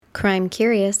Crime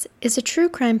Curious is a true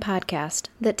crime podcast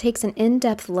that takes an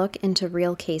in-depth look into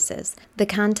real cases. The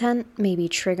content may be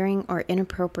triggering or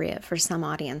inappropriate for some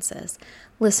audiences.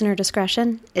 Listener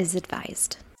discretion is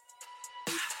advised.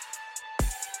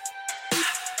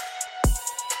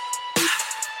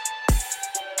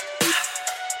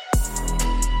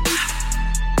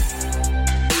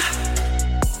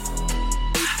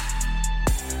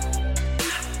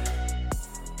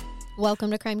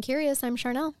 Welcome to Crime Curious. I'm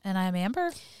Charnel. And I'm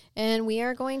Amber. And we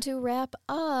are going to wrap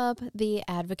up the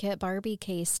Advocate Barbie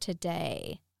case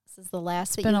today. This is the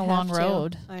last It's been a long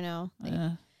road. I know.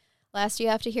 Last you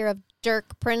have to hear of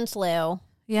Dirk Prinsloo.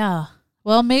 Yeah.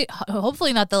 Well,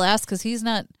 hopefully not the last, because he's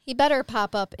not. He better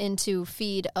pop up into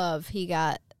feed of he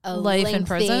got a life in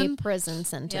lengthy prison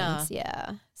sentence.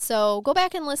 Yeah. So go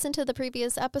back and listen to the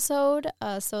previous episode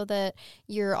so that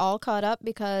you're all caught up,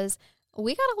 because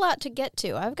we got a lot to get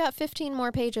to. I've got 15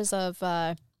 more pages of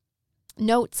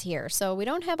notes here, so we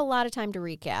don't have a lot of time to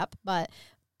recap, but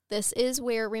this is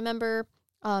where, remember,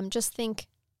 just think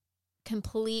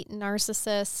complete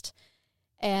narcissist,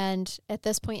 and at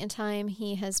this point in time,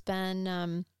 he has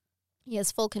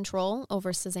full control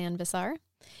over Suzanne Visar,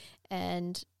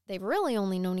 and they've really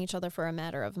only known each other for a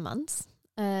matter of months,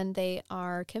 and they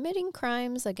are committing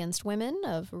crimes against women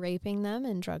of raping them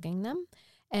and drugging them.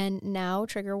 And now,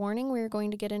 trigger warning, we're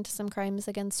going to get into some crimes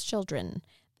against children.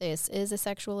 This is a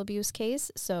sexual abuse case,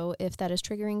 so if that is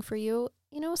triggering for you,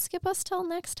 skip us till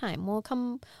next time. We'll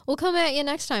come at you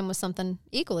next time with something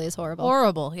equally as horrible.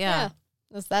 Horrible, yeah.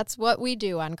 That's what we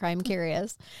do on Crime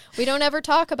Curious. We don't ever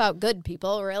talk about good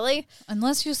people, really.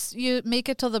 Unless you make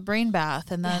it to the brain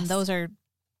bath, and then those are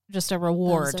just a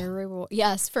reward.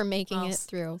 Yes, for making it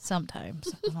through.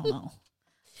 Sometimes. I don't know.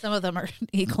 Some of them are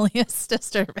equally as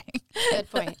disturbing. Good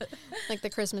point. Like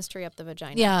the Christmas tree up the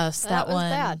vagina. Yes, that was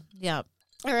one. Bad. Yeah.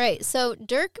 All right. So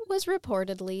Dirk was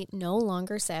reportedly no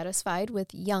longer satisfied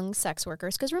with young sex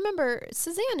workers. Because remember,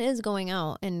 Suzanne is going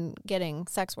out and getting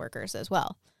sex workers as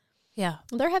well. Yeah.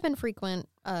 They're having frequent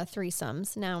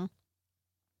threesomes. Now,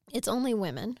 it's only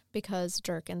women, because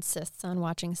Dirk insists on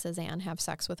watching Suzanne have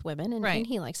sex with women. And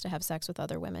he likes to have sex with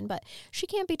other women. But she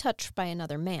can't be touched by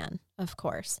another man, of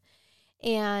course.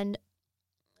 And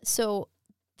so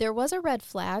there was a red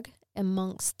flag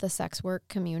amongst the sex work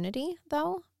community,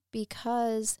 though,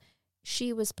 because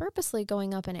she was purposely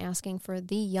going up and asking for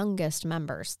the youngest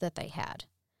members that they had.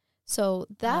 So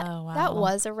that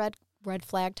was a red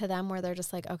flag to them, where they're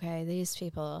just like, okay, these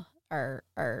people are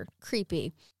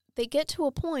creepy. They get to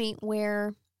a point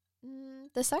where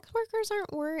the sex workers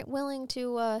weren't willing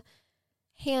to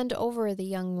hand over the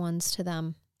young ones to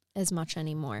them as much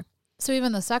anymore. So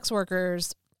even the sex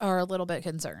workers are a little bit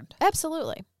concerned.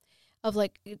 Absolutely. Of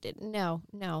like, no,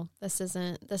 this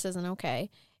isn't okay.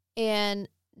 And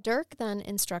Dirk then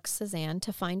instructs Suzanne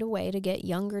to find a way to get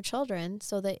younger children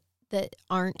so that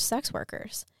aren't sex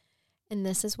workers. And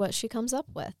this is what she comes up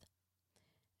with.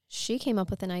 She came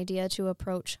up with an idea to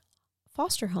approach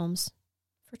foster homes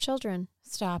for children.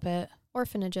 Stop it.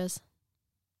 Orphanages.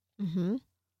 Mm-hmm.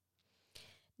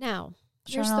 Now,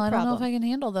 here's Charnel, the problem. I don't know if I can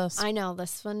handle this. I know,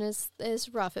 this one is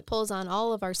rough. It pulls on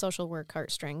all of our social work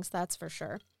heartstrings, that's for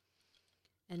sure.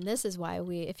 And this is why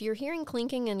if you're hearing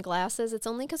clinking in glasses, it's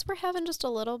only because we're having just a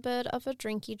little bit of a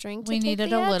drinky drink. We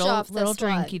needed a little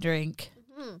drinky drink.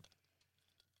 Mm-hmm.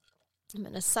 I'm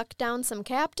going to suck down some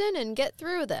Captain and get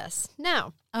through this.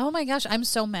 Now. Oh my gosh, I'm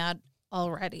so mad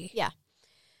already. Yeah.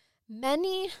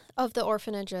 Many of the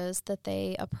orphanages that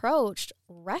they approached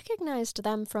recognized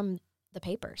them from the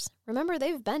papers. Remember,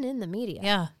 they've been in the media.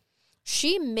 Yeah.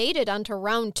 She made it onto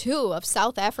round 2 of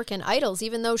South African Idols,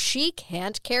 even though she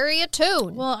can't carry a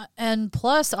tune. Well, and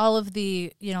plus all of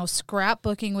the,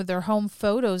 scrapbooking with their home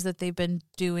photos that they've been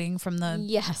doing from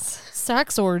the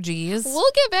sex orgies.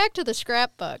 We'll get back to the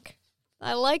scrapbook.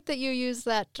 I like that you use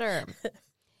that term.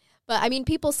 But, I mean,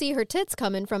 people see her tits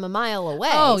coming from a mile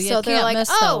away. Oh, you so they're can't like, miss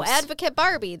those. Advocate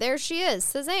Barbie, there she is,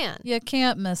 Suzanne. You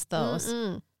can't miss those.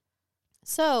 Mm-mm.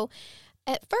 So,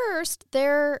 at first,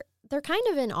 they're kind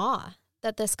of in awe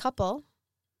that this couple,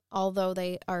 although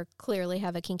they are clearly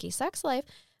have a kinky sex life,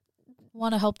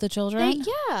 want to help the children?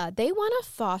 They want to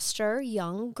foster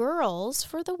young girls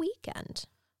for the weekend.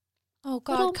 Oh,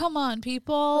 God, come on,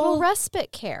 people. Little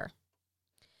respite care.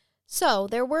 So,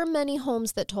 there were many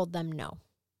homes that told them no.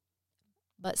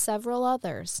 But several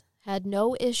others had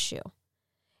no issue.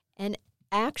 And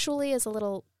actually, as a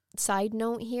little side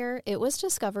note here, it was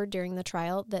discovered during the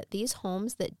trial that these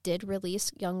homes that did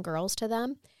release young girls to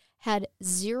them had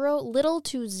little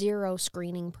to zero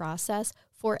screening process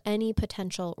for any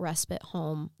potential respite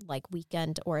home, like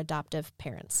weekend or adoptive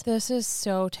parents. This is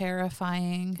so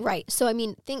terrifying. Right. So, I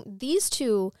mean, think these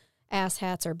two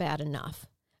asshats are bad enough.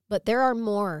 But there are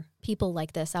more people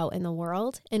like this out in the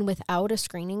world, and without a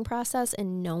screening process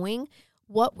and knowing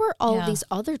what were all these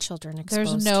other children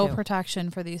exposed to. There's no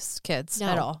protection for these kids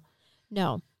at all.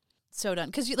 No. So done.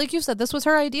 Because like you said, this was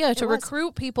her idea to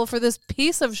recruit people for this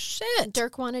piece of shit.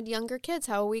 Dirk wanted younger kids.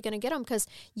 How are we going to get them? Because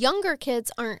younger kids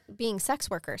aren't being sex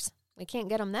workers. We can't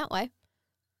get them that way.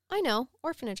 I know.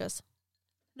 Orphanages.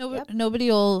 Nobody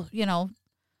will,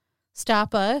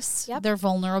 stop us. Yep. They're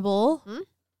vulnerable. Mm-hmm.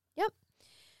 Yep.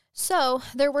 So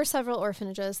there were several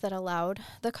orphanages that allowed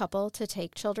the couple to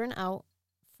take children out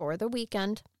for the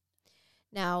weekend.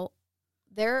 Now,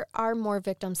 there are more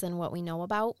victims than what we know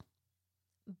about.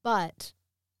 But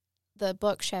the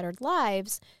book Shattered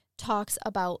Lives talks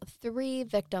about 3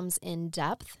 victims in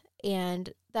depth,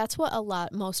 and that's what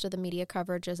most of the media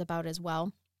coverage is about as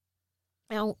well.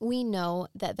 Now, we know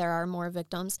that there are more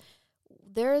victims.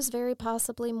 There is very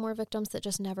possibly more victims that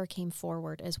just never came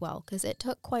forward as well, because it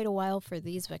took quite a while for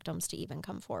these victims to even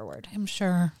come forward. I'm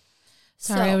sure.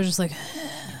 Sorry, I was just like,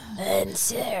 I'm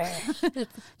sure.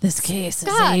 This case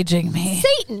is aging me.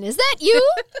 Satan, is that you?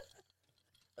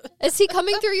 Is he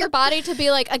coming through your body to be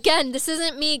like, again, this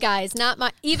isn't me, guys, not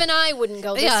my, even I wouldn't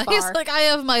go this far. Yeah, he's like, I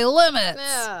have my limits.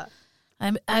 Yeah.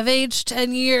 I've aged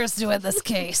 10 years doing this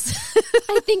case.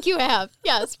 I think you have.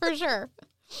 Yes, for sure.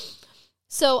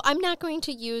 So I'm not going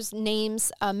to use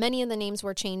names. Many of the names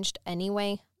were changed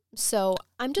anyway. So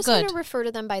I'm just going to refer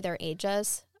to them by their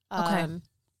ages. Okay.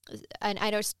 And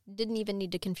I just didn't even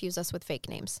need to confuse us with fake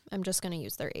names. I'm just going to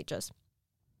use their ages.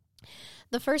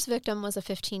 The first victim was a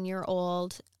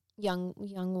 15-year-old young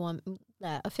woman,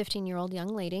 a 15-year-old young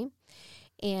lady.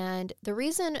 And the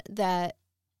reason that,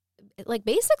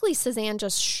 basically Suzanne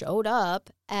just showed up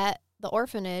at the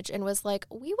orphanage and was like,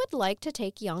 we would like to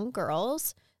take young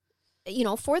girls,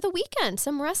 for the weekend,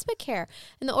 some respite care.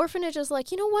 And the orphanage is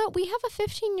like, you know what? We have a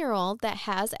 15-year-old that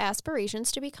has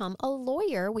aspirations to become a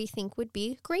lawyer we think would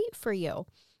be great for you.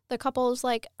 The couple is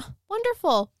like,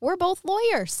 wonderful. We're both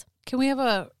lawyers. Can we have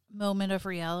a moment of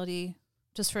reality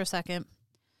just for a second?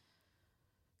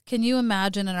 Can you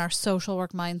imagine in our social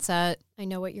work mindset, I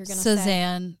know what you're going to say,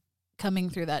 Suzanne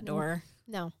coming through that door?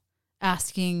 No.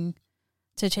 Asking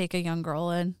to take a young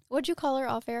girl in. What'd you call her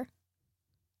off air?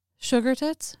 Sugar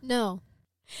tits? No.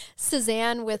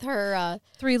 Suzanne with her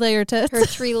 3-layer tits. Her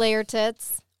 3-layer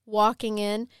tits walking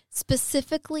in,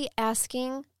 specifically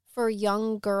asking for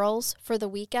young girls for the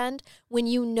weekend, when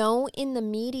you know in the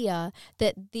media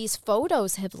that these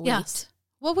photos have leaked. Yes.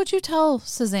 What would you tell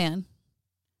Suzanne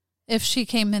if she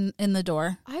came in the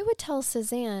door? I would tell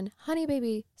Suzanne, honey,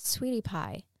 baby, sweetie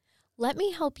pie, let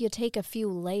me help you take a few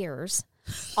layers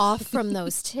off from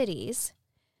those titties,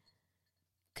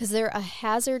 because they're a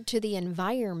hazard to the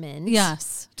environment.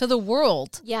 Yes. To the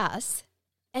world. Yes.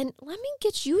 And let me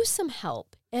get you some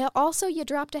help. Also, you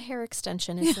dropped a hair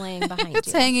extension. It's laying behind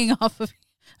it's you. Hanging off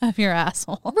of your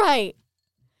asshole. Right.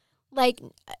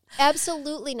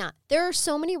 Absolutely not. There are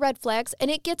so many red flags,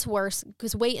 and it gets worse,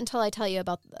 because wait until I tell you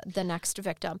about the next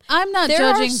victim. I'm not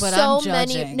judging, but I'm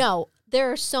judging.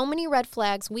 There are so many red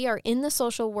flags. We are in the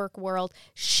social work world.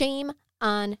 Shame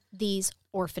on these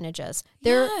orphanages.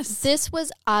 This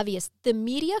was obvious. The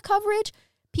media coverage,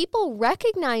 people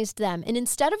recognized them. And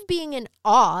instead of being in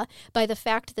awe by the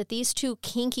fact that these 2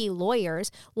 kinky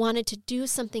lawyers wanted to do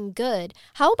something good,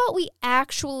 how about we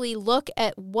actually look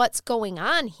at what's going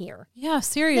on here? Yeah,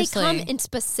 seriously. They come and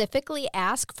specifically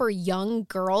ask for young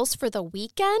girls for the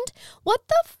weekend? What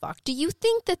the fuck do you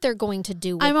think that they're going to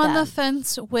do with them? I'm on the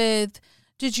fence with,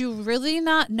 did you really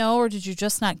not know, or did you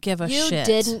just not give a shit? You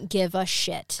didn't give a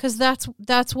shit. Because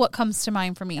that's what comes to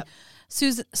mind for me. Yep.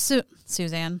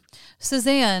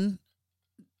 Suzanne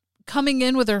coming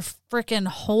in with her freaking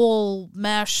whole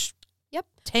mesh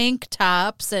tank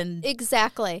tops and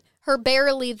exactly her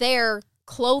barely there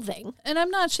clothing. And I'm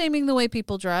not shaming the way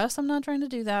people dress. I'm not trying to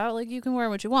do that. You can wear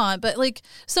what you want, but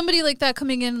somebody like that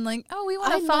coming in and oh, we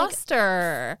want to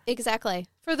foster exactly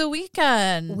for the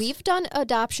weekend. We've done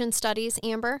adoption studies,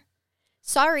 Amber.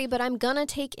 Sorry, but I'm gonna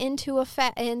take into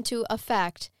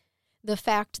effect the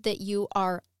fact that you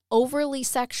are overly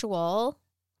sexual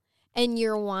and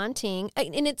you're wanting,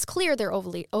 and it's clear they're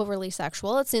overly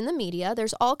sexual. It's in the media.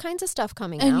 There's all kinds of stuff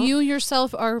coming out. And you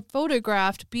yourself are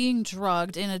photographed being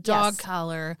drugged in a dog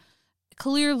collar.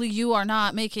 Clearly you are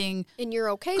not making and you're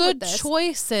okay good with this.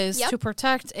 Choices to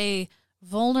protect a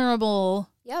vulnerable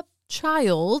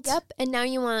child. Yep. And now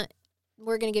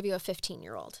we're going to give you a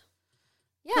 15-year-old.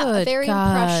 Yeah, good a very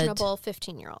God. impressionable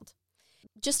 15-year-old.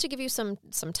 Just to give you some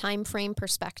time frame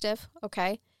perspective,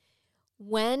 okay?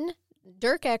 When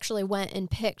Dirk actually went and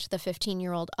picked the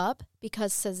 15-year-old up,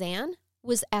 because Suzanne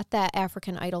was at that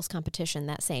African Idols competition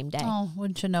that same day. Oh,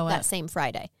 wouldn't you know that same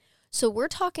Friday. So we're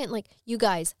talking like, you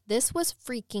guys, this was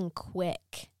freaking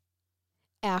quick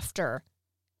after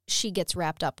she gets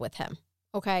wrapped up with him.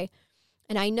 Okay.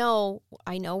 And I know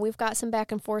we've got some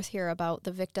back and forth here about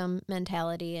the victim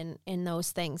mentality and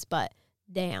those things, but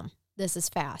damn, this is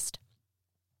fast.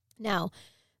 Now,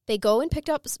 they go and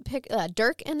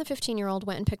Dirk and the 15-year-old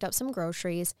went and picked up some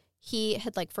groceries. He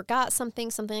had like forgot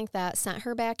something like that, sent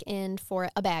her back in for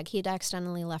a bag. He had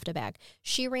accidentally left a bag.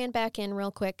 She ran back in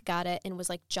real quick, got it, and was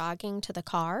like jogging to the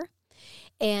car.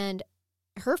 And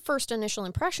her first initial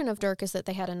impression of Dirk is that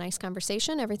they had a nice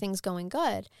conversation. Everything's going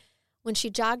good. When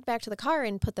she jogged back to the car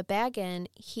and put the bag in,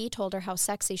 he told her how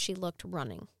sexy she looked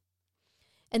running.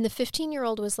 And the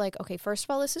 15-year-old was like, okay, first of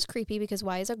all, this is creepy because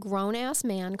why is a grown-ass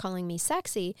man calling me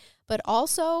sexy? But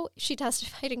also, she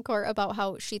testified in court about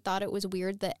how she thought it was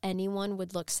weird that anyone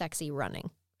would look sexy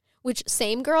running. Which,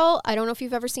 same girl, I don't know if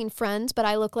you've ever seen Friends, but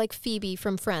I look like Phoebe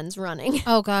from Friends running.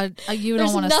 Oh, God, you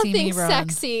don't want to see me run. There's nothing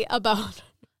sexy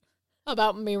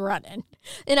about me running.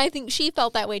 And I think she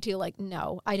felt that way too, like,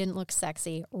 no, I didn't look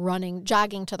sexy running,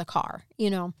 jogging to the car, you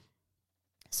know.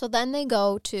 So then they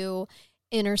go to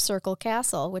Inner Circle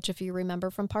Castle, which, if you remember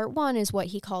from part 1, is what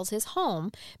he calls his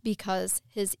home because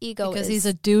his ego because he's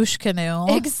a douche canoe.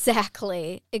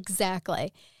 Exactly.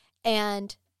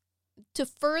 And to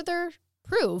further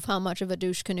prove how much of a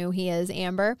douche canoe he is,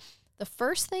 Amber, the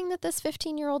first thing that this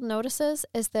 15-year-old notices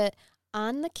is that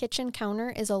on the kitchen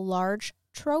counter is a large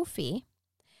trophy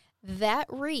that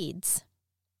reads,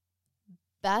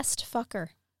 "Best fucker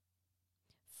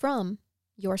from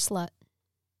your slut."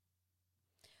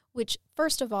 Which,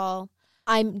 first of all,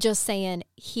 I'm just saying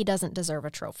he doesn't deserve a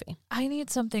trophy. I need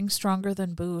something stronger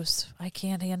than booze. I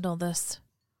can't handle this.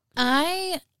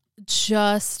 I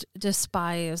just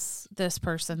despise this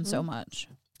person so much.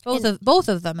 Both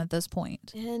of them at this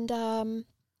point. And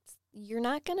you're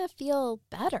not going to feel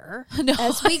better no,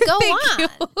 as we go on.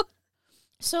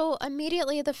 So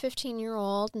immediately the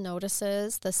 15-year-old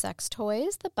notices the sex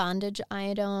toys, the bondage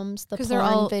items, the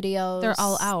porn videos. They're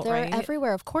all out, They're right?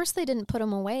 everywhere. Of course they didn't put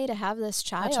them away to have this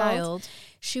child.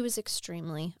 She was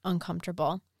extremely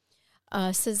uncomfortable.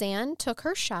 Suzanne took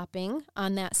her shopping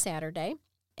on that Saturday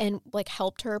and like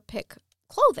helped her pick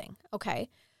clothing, okay?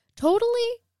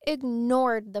 Totally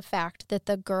ignored the fact that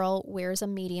the girl wears a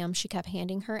medium. She kept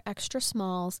handing her extra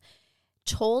smalls.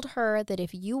 Told her that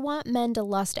if you want men to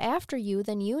lust after you,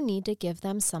 then you need to give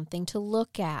them something to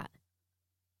look at.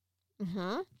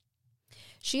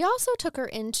 She also took her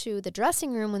into the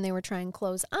dressing room when they were trying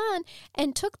clothes on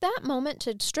and took that moment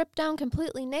to strip down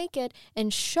completely naked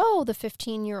and show the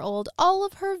 15-year-old all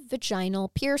of her vaginal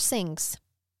piercings.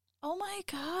 Oh my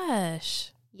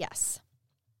gosh. Yes.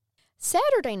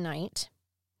 Saturday night,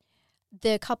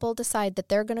 the couple decide that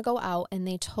they're going to go out, and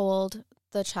they told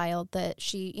the child that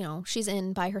she's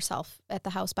in by herself at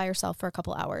the house by herself for a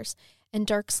couple hours. And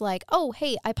Dirk's like, oh,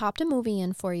 hey, I popped a movie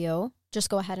in for you. Just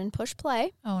go ahead and push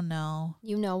play. Oh, no.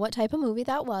 You know what type of movie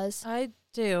that was. I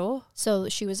do. So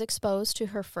she was exposed to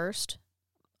her first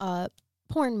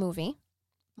porn movie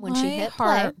when she hit play.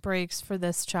 My heart breaks for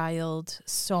this child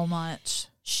so much.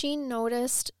 She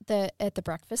noticed that at the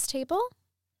breakfast table,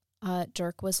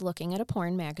 Dirk was looking at a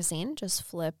porn magazine, just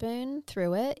flipping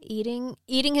through it, eating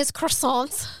his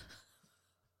croissants.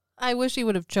 I wish he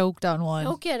would have choked on one.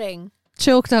 No kidding.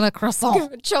 Choked on a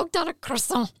croissant. Choked on a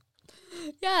croissant.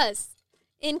 Yes.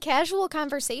 In casual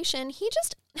conversation, he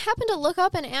just happened to look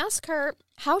up and ask her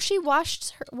how she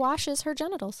washes her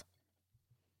genitals.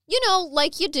 You know,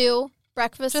 like you do.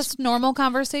 Breakfast. Just normal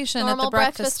conversation at the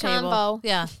breakfast table. Combo.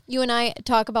 Yeah. You and I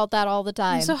talk about that all the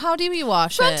time. So how do we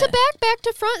wash front it? Front to back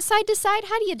to front, side to side.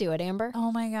 How do you do it, Amber?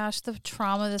 Oh my gosh, the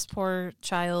trauma this poor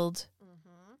child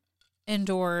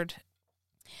endured.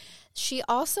 She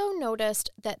also noticed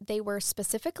that they were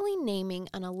specifically naming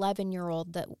an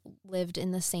 11-year-old that lived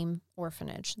in the same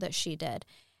orphanage that she did,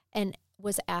 and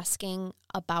was asking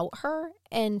about her.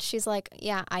 And she's like,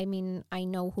 yeah, I mean, I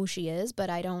know who she is, but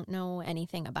I don't know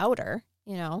anything about her,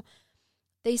 you know.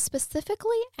 They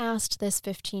specifically asked this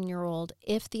 15-year-old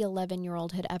if the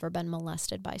 11-year-old had ever been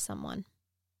molested by someone.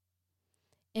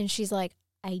 And she's like,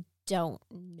 I don't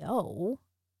know.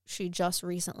 She just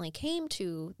recently came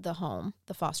to the home,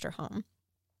 the foster home.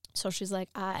 So she's like,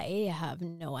 I have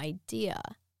no idea.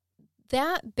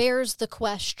 That bears the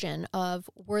question of,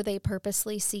 were they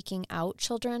purposely seeking out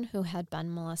children who had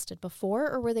been molested before,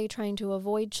 or were they trying to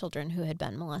avoid children who had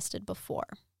been molested before?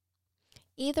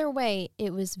 Either way,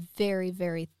 it was very,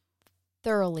 very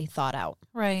thoroughly thought out.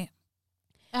 Right.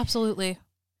 Absolutely.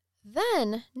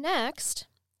 Then, next,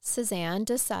 Suzanne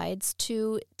decides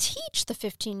to teach the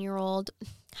 15-year-old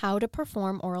how to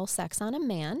perform oral sex on a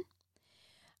man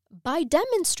by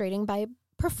demonstrating by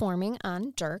performing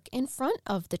on Dirk in front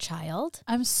of the child.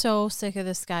 I'm so sick of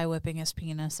this guy whipping his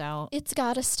penis out. It's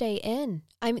got to stay in.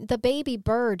 I mean, the baby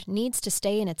bird needs to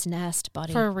stay in its nest,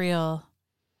 buddy. For real.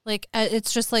 Like,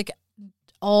 it's just like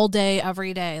all day,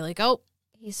 every day. Like, oh.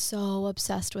 He's so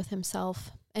obsessed with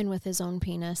himself and with his own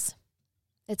penis.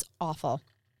 It's awful.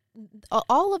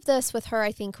 All of this with her,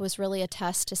 I think, was really a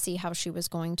test to see how she was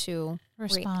going to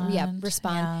respond.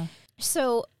 Yeah.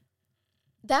 So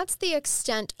that's the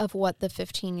extent of what the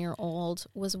 15-year-old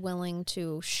was willing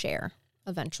to share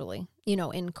eventually,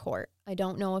 in court. I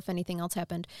don't know if anything else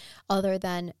happened other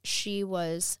than she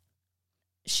was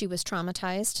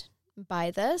traumatized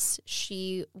by this.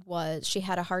 She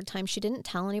had a hard time. She didn't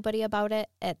tell anybody about it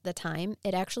at the time.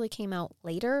 It actually came out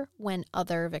later when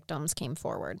other victims came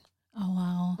forward. Oh,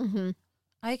 wow. Mm-hmm.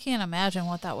 I can't imagine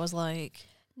what that was like.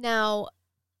 Now,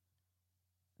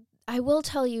 I will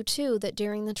tell you, too, that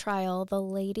during the trial, the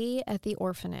lady at the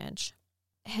orphanage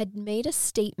had made a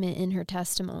statement in her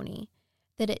testimony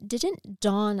that it didn't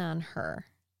dawn on her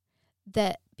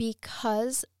that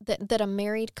because that a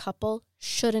married couple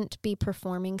shouldn't be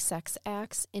performing sex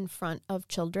acts in front of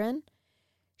children.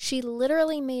 She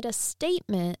literally made a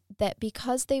statement that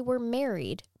because they were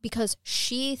married, because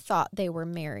she thought they were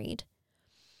married,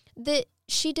 that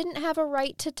she didn't have a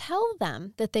right to tell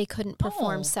them that they couldn't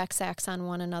perform sex acts on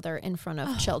one another in front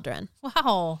of children.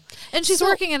 Wow. And she's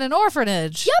working in an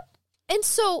orphanage. Yep. And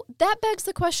so that begs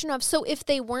the question of, so if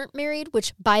they weren't married,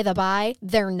 which by the by,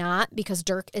 they're not, because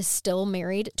Dirk is still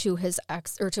married to his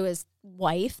ex or to his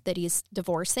wife that he's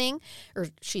divorcing, or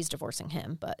she's divorcing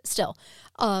him, but still.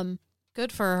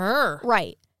 Good for her.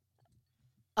 Right.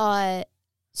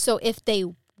 So if they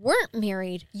weren't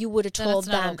married, you would have told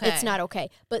them it's not okay.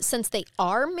 But since they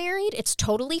are married, it's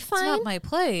totally fine. It's not my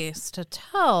place to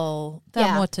tell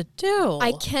them what to do.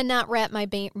 I cannot wrap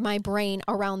my brain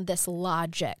around this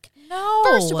logic. No.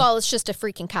 First of all, it's just a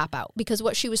freaking cop-out, because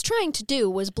what she was trying to do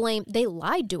was they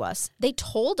lied to us. They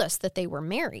told us that they were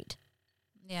married.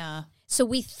 Yeah. So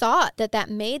we thought that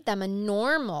made them a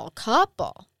normal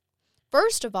couple.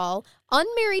 First of all,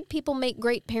 unmarried people make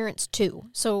great parents too.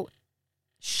 So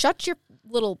shut your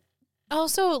little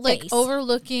also like face.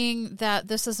 Overlooking that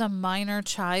this is a minor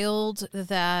child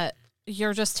that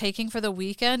you're just taking for the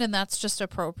weekend, and that's just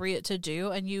appropriate to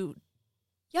do, and you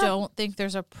don't think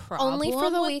there's a problem only for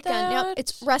the with weekend. That? Yep,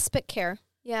 it's respite care.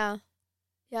 Yeah.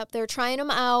 Yep, they're trying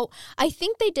them out. I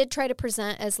think they did try to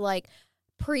present as like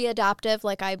pre-adoptive,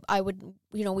 like I would,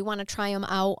 we want to try them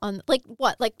out on like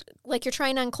what, like you're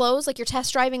trying on clothes, like you're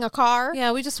test driving a car.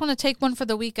 Yeah, we just want to take one for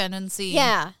the weekend and see.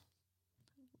 Yeah.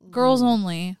 Girls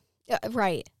only.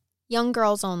 Right. Young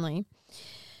girls only.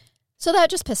 So that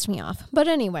just pissed me off. But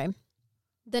anyway,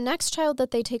 the next child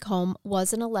that they take home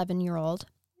was an 11-year-old.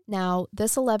 Now,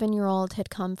 this 11-year-old had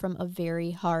come from a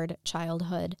very hard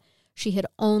childhood. She had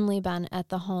only been at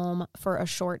the home for a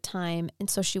short time, and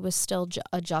so she was still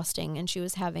adjusting, and she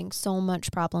was having so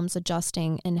much problems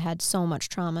adjusting and had so much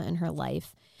trauma in her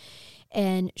life.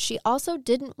 And she also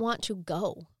didn't want to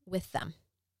go with them.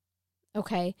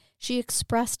 Okay? She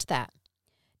expressed that.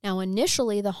 Now,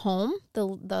 initially, the home,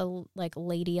 the like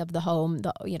lady of the home,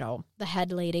 the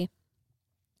head lady,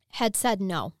 had said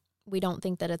no. We don't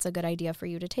think that it's a good idea for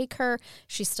you to take her.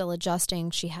 She's still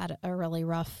adjusting. She had a really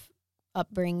rough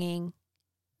upbringing,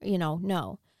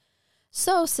 no.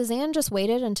 So Suzanne just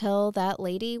waited until that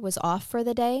lady was off for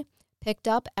the day, picked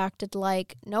up, acted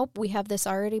like, nope, we have this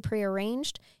already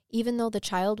prearranged. Even though the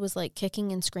child was like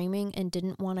kicking and screaming and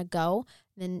didn't want to go,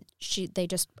 then they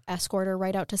just escorted her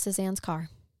right out to Suzanne's car.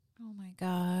 Oh my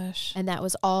gosh. And that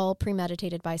was all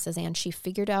premeditated by Suzanne. She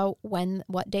figured out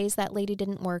what days that lady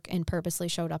didn't work and purposely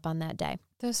showed up on that day.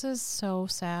 This is so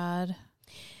sad.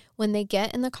 When they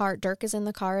get in the car, Dirk is in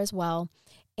the car as well.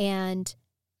 And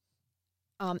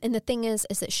the thing is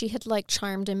that she had like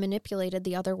charmed and manipulated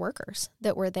the other workers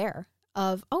that were there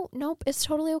of, oh, nope, it's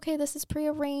totally okay. This is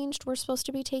prearranged. We're supposed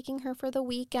to be taking her for the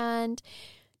weekend.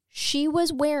 She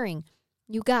was wearing,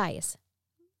 you guys,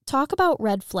 talk about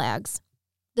red flags.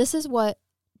 This is what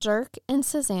Dirk and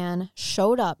Suzanne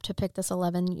showed up to pick this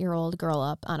 11-year-old girl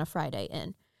up on a Friday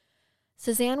in.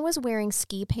 Suzanne was wearing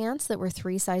ski pants that were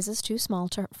 3 sizes too small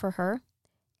for her,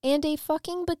 and a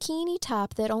fucking bikini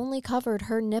top that only covered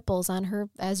her nipples on her,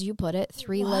 as you put it,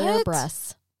 3-layer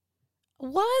breasts.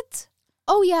 What?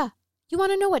 Oh, yeah. You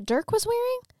want to know what Dirk was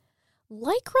wearing?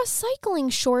 Lycra cycling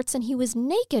shorts, and he was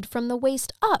naked from the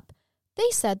waist up.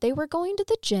 They said they were going to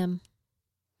the gym.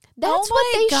 That's what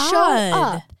they showed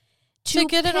up to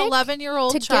get an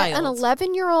 11-year-old child. To get an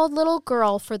 11-year-old little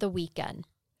girl for the weekend.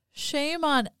 Shame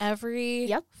on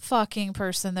every fucking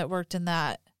person that worked in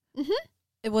that. Mm-hmm.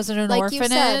 It wasn't an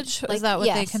orphanage? Is that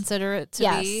what they consider it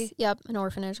to be? Yep, an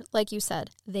orphanage. Like you said,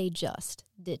 they just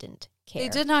didn't care. They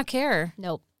did not care.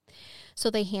 Nope. So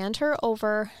they hand her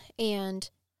over, and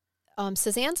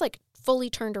Suzanne's like fully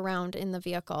turned around in the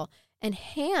vehicle and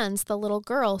hands the little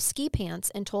girl ski pants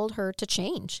and told her to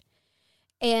change.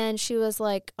 And she was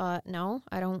like, no,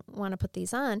 I don't want to put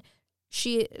these on.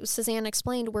 Suzanne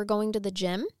explained, we're going to the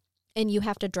gym, and you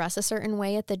have to dress a certain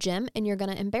way at the gym, and you're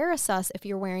going to embarrass us if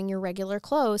you're wearing your regular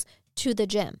clothes to the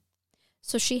gym.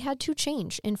 So she had to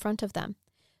change in front of them,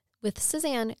 with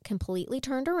Suzanne completely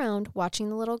turned around, watching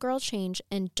the little girl change,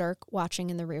 and Dirk watching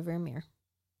in the rearview mirror.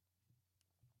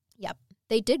 Yep,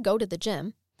 they did go to the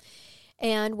gym.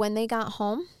 And when they got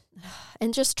home,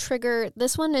 and just trigger,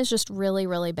 this one is just really,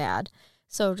 really bad.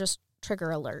 So just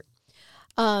trigger alert.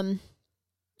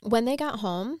 When they got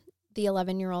home, the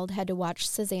 11-year-old had to watch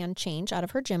Suzanne change out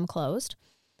of her gym clothes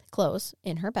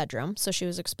in her bedroom. So she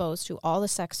was exposed to all the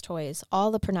sex toys,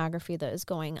 all the pornography that is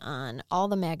going on, all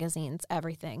the magazines,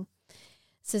 everything.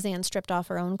 Suzanne stripped off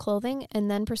her own clothing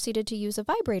and then proceeded to use a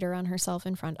vibrator on herself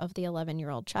in front of the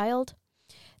 11-year-old child.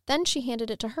 Then she handed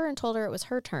it to her and told her it was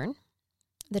her turn.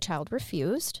 The child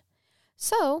refused.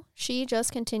 So she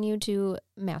just continued to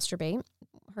masturbate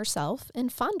herself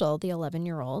and fondle the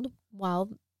 11-year-old while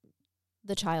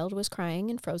the child was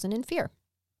crying and frozen in fear.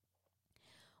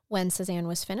 When Suzanne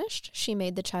was finished, she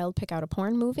made the child pick out a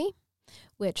porn movie,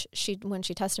 which when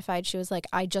she testified, she was like,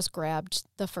 I just grabbed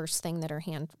the first thing that her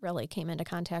hand really came into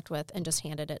contact with and just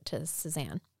handed it to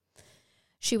Suzanne.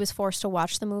 She was forced to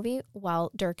watch the movie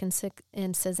while Dirk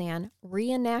and Suzanne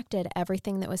reenacted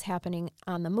everything that was happening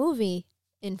on the movie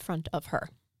in front of her.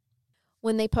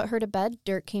 When they put her to bed,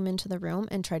 Dirk came into the room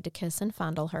and tried to kiss and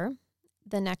fondle her.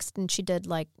 And she did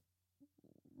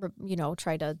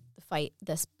try to fight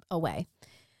this away.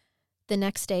 The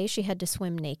next day, she had to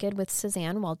swim naked with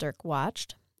Suzanne while Dirk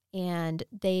watched, and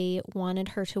they wanted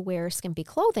her to wear skimpy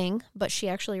clothing, but she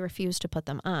actually refused to put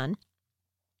them on.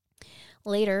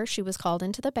 Later, she was called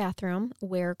into the bathroom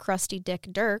where crusty Dick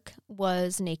Dirk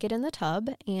was naked in the tub,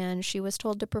 and she was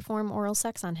told to perform oral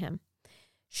sex on him.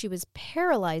 She was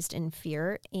paralyzed in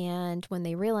fear, and when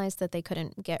they realized that they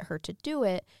couldn't get her to do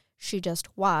it, she just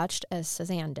watched as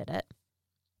Suzanne did it.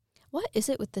 What is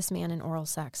it with this man and oral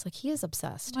sex? Like, he is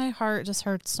obsessed. My heart just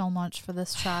hurts so much for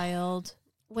this child.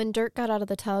 When Dirk got out of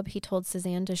the tub, he told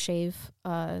Suzanne to shave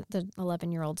the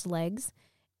 11-year-old's legs,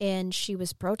 and she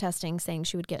was protesting, saying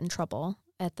she would get in trouble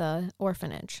at the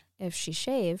orphanage if she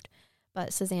shaved,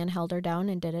 but Suzanne held her down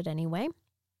and did it anyway.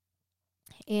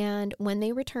 And when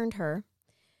they returned her,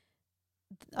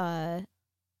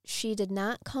 she did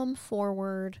not come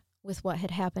forward with what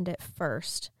had happened at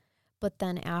first. But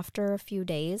then after a few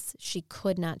days, she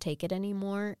could not take it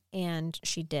anymore, and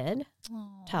she did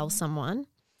tell someone.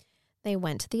 They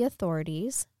went to the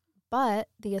authorities, but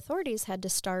the authorities had to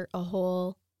start a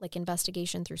whole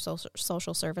investigation through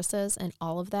social services and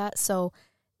all of that. So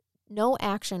no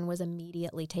action was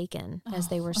immediately taken as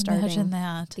they were starting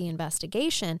the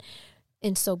investigation.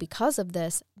 And so because of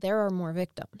this, there are more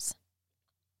victims.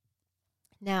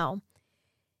 Now,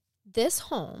 this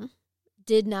home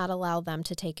did not allow them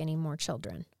to take any more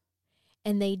children.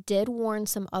 And they did warn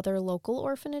some other local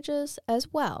orphanages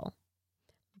as well.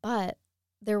 But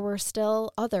there were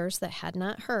still others that had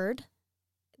not heard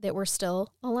that were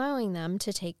still allowing them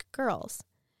to take girls.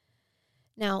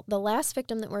 Now, the last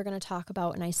victim that we're going to talk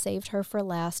about, and I saved her for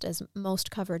last as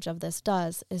most coverage of this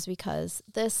does, is because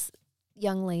this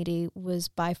young lady was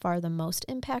by far the most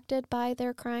impacted by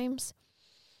their crimes.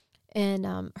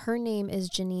 And her name is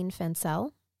Janine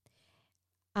Fencel.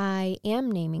 I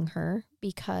am naming her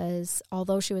because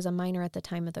although she was a minor at the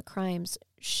time of the crimes,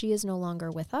 she is no longer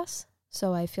with us.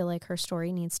 So I feel like her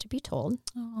story needs to be told.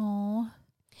 Oh,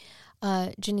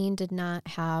 Janine did not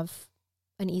have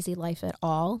an easy life at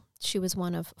all. She was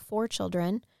one of 4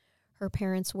 children. Her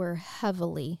parents were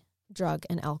heavily drug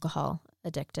and alcohol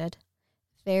addicted,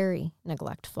 very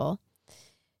neglectful.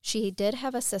 She did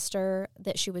have a sister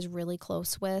that she was really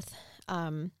close with,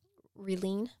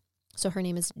 Relene. So her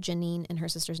name is Janine, and her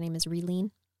sister's name is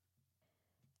Relene.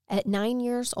 At 9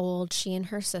 years old, she and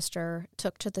her sister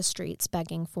took to the streets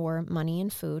begging for money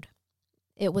and food.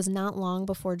 It was not long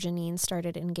before Janine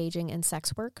started engaging in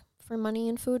sex work for money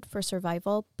and food for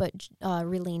survival, but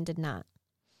Relene did not.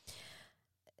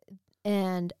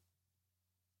 And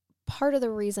part of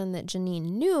the reason that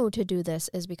Janine knew to do this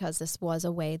is because this was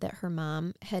a way that her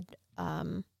mom had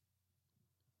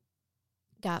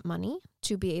got money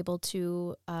to be able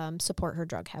to support her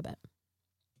drug habit.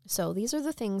 So these are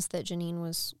the things that Janine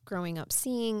was growing up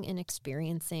seeing and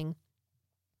experiencing.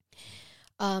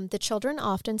 The children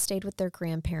often stayed with their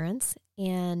grandparents,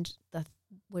 and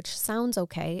which sounds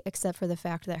okay, except for the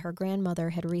fact that her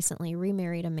grandmother had recently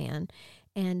remarried a man,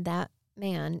 and that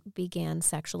man began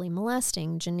sexually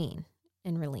molesting Janine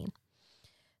and Raylene.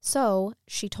 So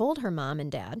she told her mom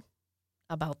and dad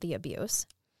about the abuse,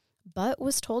 but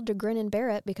was told to grin and bear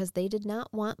it because they did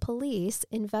not want police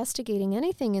investigating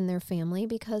anything in their family,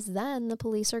 because then the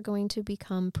police are going to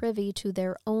become privy to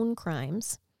their own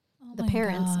crimes, the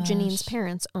parents, Janine's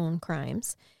parents' own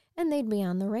crimes, and they'd be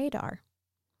on the radar.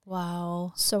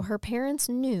 Wow. So her parents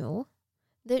knew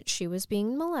that she was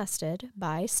being molested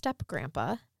by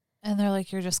step-grandpa. And they're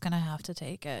like, you're just going to have to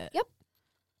take it. Yep.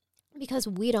 Because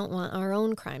we don't want our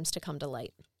own crimes to come to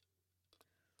light.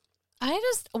 I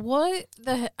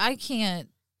can't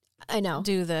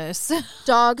do this.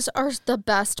 Dogs are the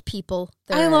best people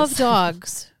there I is. love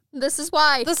dogs. This is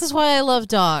why. This is why I love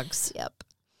dogs. Yep.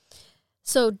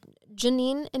 So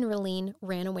Janine and Raylene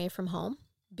ran away from home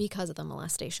because of the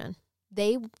molestation.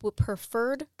 They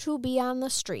preferred to be on the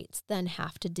streets than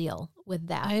have to deal with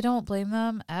that. I don't blame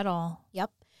them at all.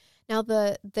 Yep. Now,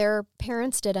 their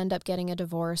parents did end up getting a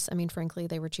divorce. I mean, frankly,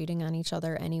 they were cheating on each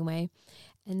other anyway.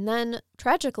 And then,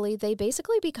 tragically, they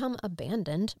basically become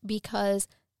abandoned because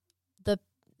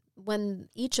when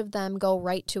each of them go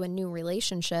right to a new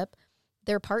relationship,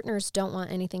 their partners don't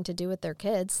want anything to do with their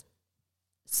kids.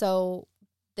 So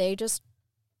they just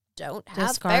don't have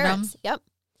Discard parents. them. Yep.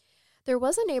 There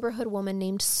was a neighborhood woman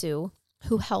named Sue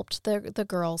who helped the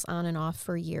girls on and off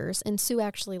for years. And Sue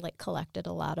actually collected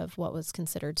a lot of what was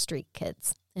considered street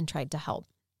kids and tried to help.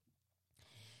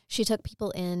 She took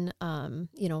people in,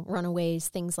 runaways,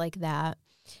 things like that.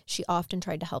 She often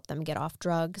tried to help them get off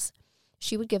drugs.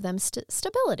 She would give them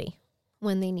stability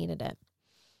when they needed it.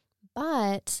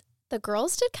 But the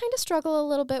girls did kind of struggle a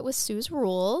little bit with Sue's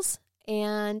rules.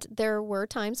 And there were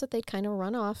times that they'd kind of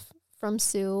run off from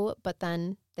Sue, but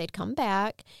then they'd come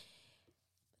back.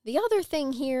 The other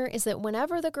thing here is that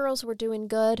whenever the girls were doing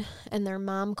good and their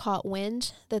mom caught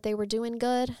wind that they were doing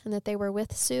good and that they were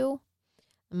with Sue,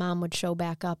 the mom would show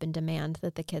back up and demand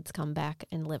that the kids come back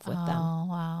and live with them. Oh,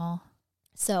 wow.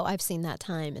 So I've seen that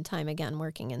time and time again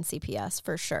working in CPS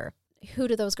for sure. Who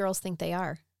do those girls think they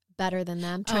are? Better than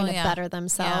them? Trying to better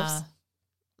themselves?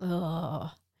 Yeah.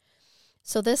 Oh.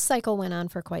 So this cycle went on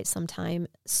for quite some time.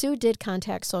 Sue did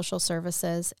contact social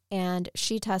services, and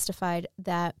she testified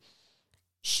that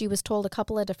she was told a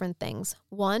couple of different things.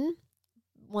 One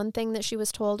thing that she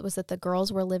was told was that the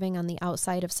girls were living on the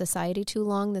outside of society too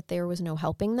long, that there was no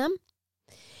helping them.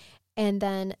 And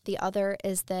then the other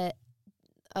is that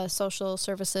social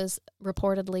services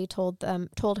reportedly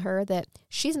told her that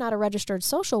she's not a registered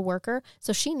social worker,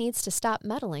 so she needs to stop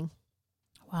meddling.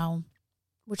 Wow.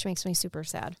 Which makes me super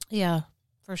sad. Yeah,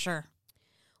 for sure.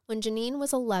 When Janine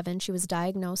was 11, she was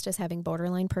diagnosed as having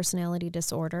borderline personality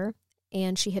disorder,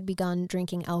 and she had begun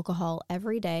drinking alcohol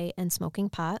every day and smoking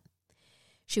pot.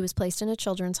 She was placed in a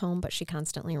children's home, but she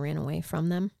constantly ran away from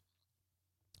them.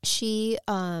 She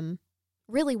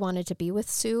really wanted to be with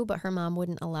Sue, but her mom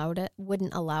wouldn't allow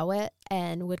it,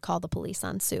 and would call the police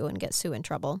on Sue and get Sue in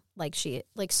trouble, like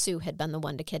Sue had been the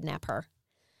one to kidnap her.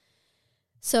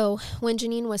 So when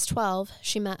Janine was 12,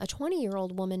 she met a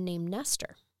 20-year-old woman named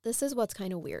Nestor. This is what's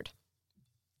kind of weird.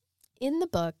 In the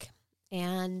book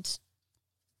and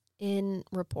in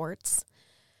reports,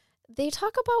 they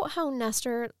talk about how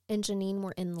Nestor and Janine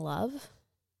were in love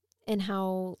and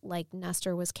how,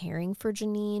 Nestor was caring for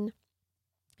Janine.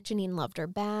 Janine loved her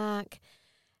back.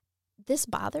 This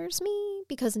bothers me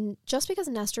because just because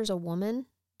Nestor's a woman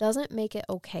doesn't make it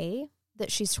okay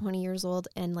that she's 20 years old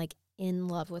and, in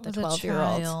love with a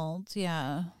 12-year-old.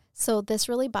 Yeah. So this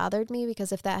really bothered me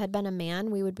because if that had been a man,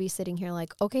 we would be sitting here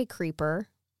okay, creeper.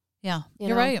 Yeah, you're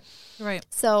know? Right. You're right.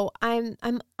 So I'm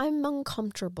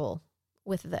uncomfortable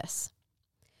with this.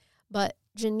 But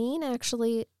Janine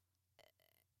actually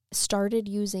started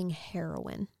using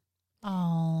heroin.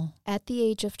 Oh. At the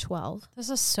age of 12. This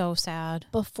is so sad.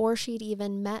 Before she'd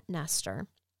even met Nestor.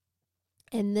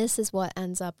 And this is what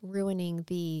ends up ruining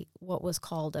what was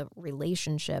called a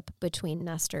relationship between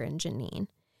Nestor and Janine,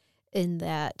 in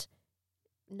that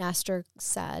Nestor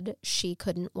said she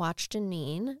couldn't watch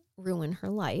Janine ruin her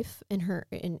life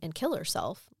and kill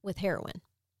herself with heroin.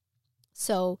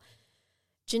 So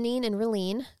Janine and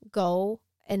Raylene go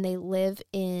and they live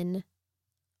in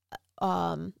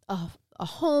a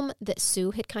home that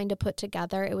Sue had kind of put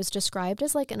together. It was described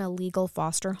as an illegal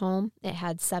foster home. It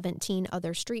had 17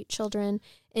 other street children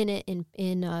in it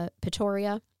in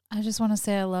Pretoria. I just want to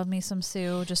say I love me some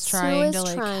Sue, just trying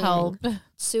to help.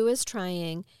 Sue is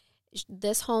trying.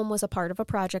 this home was a part of a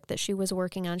project that she was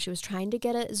working on. She was trying to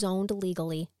get it zoned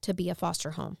legally to be a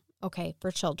foster home, okay,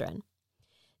 for children.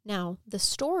 Now, the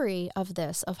story of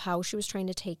this, of how she was trying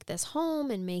to take this home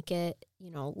and make it,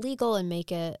 legal and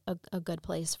make it a good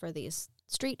place for these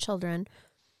street children,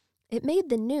 it made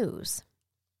the news.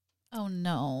 Oh,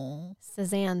 no.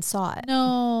 Suzanne saw it.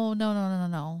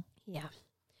 No. Yeah.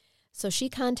 So she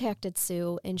contacted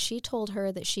Sue, and she told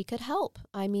her that she could help.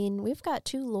 I mean, we've got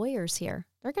 2 lawyers here.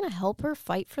 They're going to help her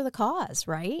fight for the cause,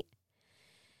 right?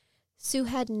 Sue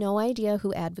had no idea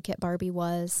who Advocate Barbie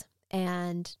was,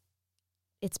 and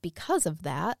it's because of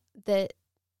that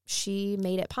she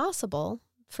made it possible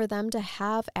for them to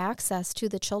have access to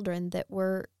the children that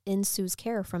were in Sue's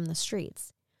care from the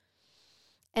streets.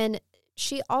 And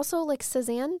she also,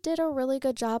 Suzanne did a really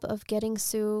good job of getting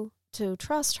Sue to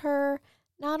trust her.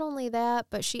 Not only that,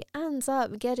 but she ends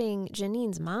up getting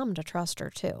Janine's mom to trust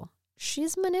her too.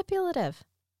 She's manipulative.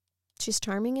 She's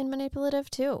charming and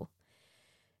manipulative too.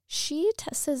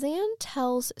 Suzanne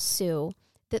tells Sue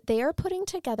that they are putting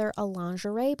together a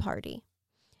lingerie party.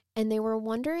 And they were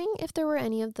wondering if there were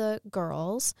any of the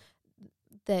girls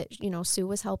that, Sue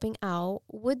was helping out,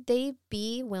 would they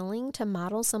be willing to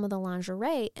model some of the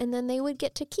lingerie, and then they would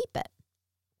get to keep it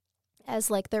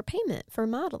as their payment for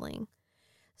modeling.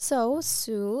 So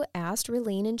Sue asked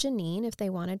Raylene and Janine if they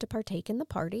wanted to partake in the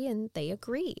party, and they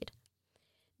agreed.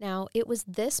 Now, it was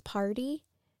this party,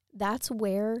 that's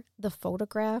where the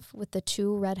photograph with the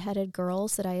 2 redheaded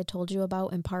girls that I had told you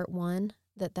about in part 1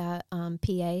 that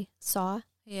PA saw.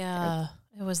 Yeah,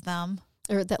 it was them.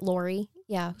 Or that Lori,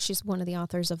 she's one of the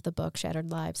authors of the book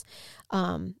Shattered Lives.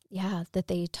 That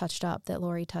they touched up, that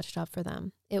Lori touched up for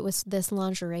them. It was this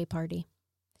lingerie party.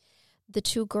 The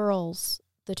 2 girls,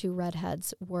 the 2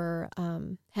 redheads,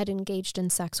 had engaged in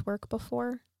sex work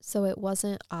before, so it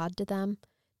wasn't odd to them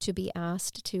to be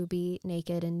asked to be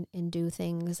naked and do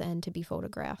things and to be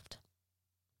photographed.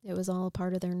 It was all a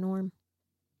part of their norm.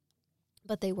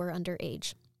 But they were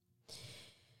underage.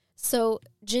 So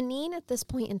Janine at this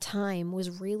point in time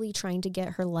was really trying to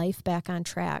get her life back on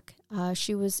track.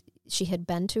 She had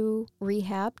been to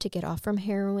rehab to get off from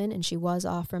heroin, and she was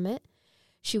off from it.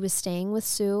 She was staying with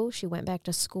Sue. She went back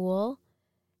to school.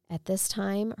 At this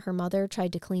time, her mother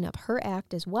tried to clean up her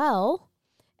act as well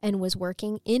and was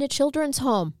working in a children's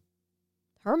home.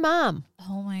 Her mom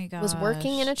was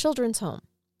working in a children's home.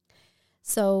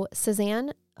 So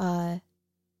Suzanne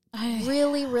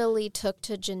really, really took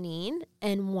to Janine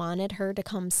and wanted her to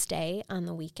come stay on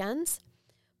the weekends.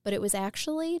 But it was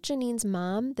actually Janine's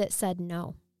mom that said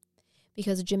no.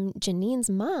 Because Janine's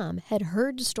mom had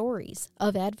heard stories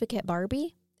of Advocate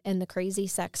Barbie and the crazy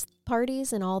sex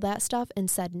parties and all that stuff and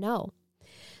said no.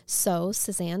 So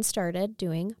Suzanne started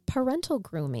doing parental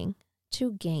grooming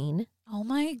to gain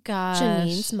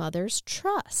Janine's mother's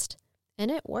trust.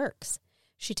 And it works.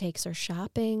 She takes her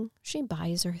shopping. She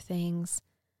buys her things.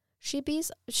 She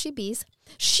bees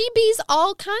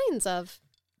all kinds of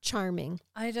charming.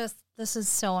 This is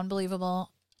so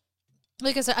unbelievable.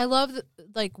 Like I said, I love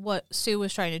what Sue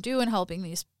was trying to do in helping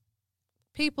these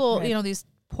people, right. These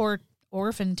poor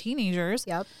orphan teenagers.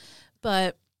 Yep.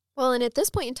 But and at this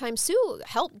point in time, Sue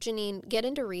helped Janine get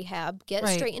into rehab, get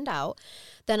straightened out.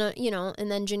 Then,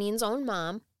 and then Janine's own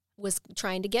mom was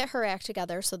trying to get her act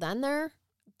together. So then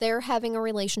they're having a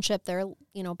relationship. They're,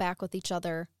 back with each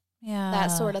other. Yeah. That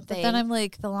sort of thing. But then I'm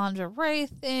the lingerie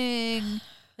thing.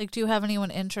 Do you have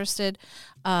anyone interested?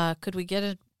 Could we get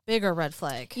a bigger red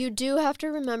flag? You do have to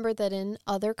remember that in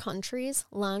other countries,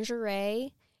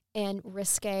 lingerie and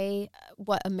risque,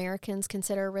 what Americans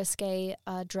consider risque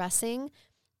dressing,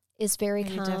 is very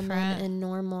common and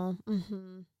normal.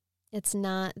 Mm-hmm. It's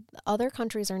not, other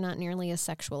countries are not nearly as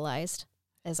sexualized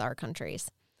as our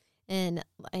countries. And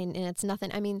it's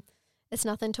nothing, it's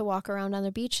nothing to walk around on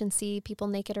the beach and see people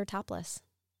naked or topless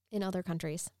in other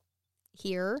countries.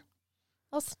 Here,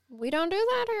 we don't do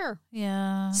that here.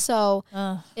 Yeah. So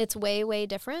it's way, way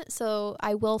different. So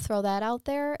I will throw that out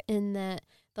there in that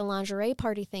the lingerie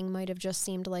party thing might have just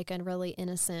seemed like a really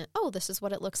innocent, this is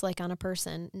what it looks like on a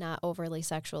person, not overly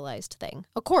sexualized thing.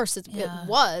 Of course, it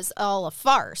was all a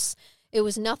farce. It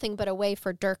was nothing but a way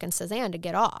for Dirk and Suzanne to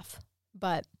get off.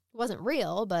 But it wasn't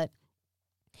real,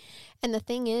 And the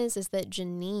thing is that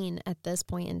Janine, at this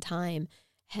point in time,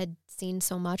 had seen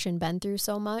so much and been through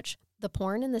so much. The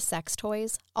porn and the sex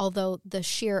toys, although the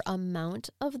sheer amount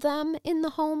of them in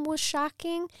the home was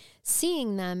shocking,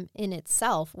 seeing them in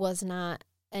itself was not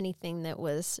anything that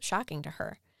was shocking to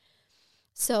her.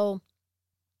 So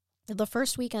the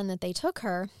first weekend that they took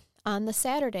her, on that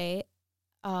Saturday,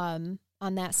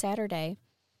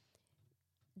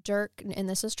 Dirk, and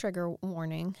this is trigger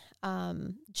warning,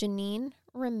 Janine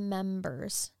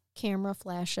remembers camera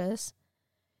flashes.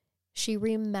 She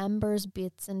remembers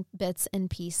bits and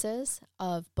pieces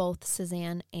of both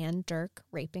Suzanne and Dirk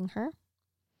raping her.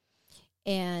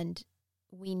 And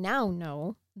we now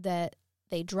know that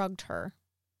they drugged her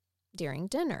during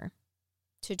dinner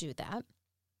to do that.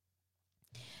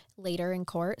 Later in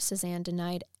court, Suzanne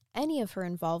denied any of her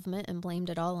involvement and blamed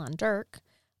it all on Dirk,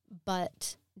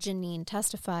 but Janine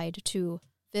testified to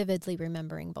vividly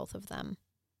remembering both of them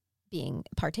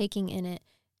partaking in it,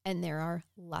 and there are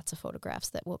lots of photographs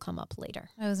that will come up later.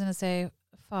 I was going to say,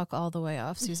 fuck all the way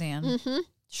off, Suzanne. Mm-hmm.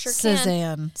 Sure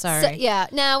Suzanne, can. sorry. Yeah,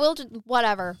 we'll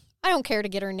whatever. I don't care to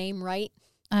get her name right.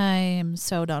 I am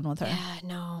so done with her. Yeah,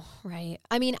 no, right.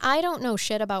 I mean, I don't know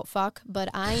shit about fuck, but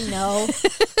I know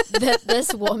that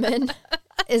this woman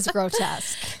is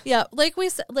grotesque. Yeah, like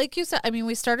you said, I mean,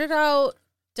 we started out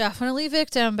definitely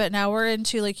victim, but now we're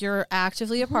into like you're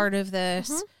actively a part of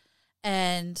this,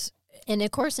 and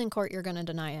of course in court you're going to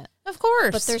deny it, of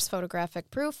course, but there's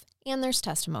photographic proof and there's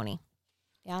testimony.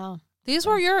 Yeah, these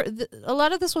were a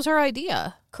lot of this was her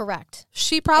idea. Correct.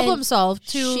 She problem solved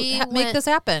to make this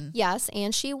happen. Yes,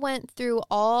 and she went through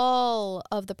all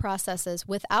of the processes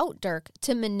without Dirk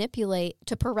to manipulate,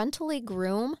 to parentally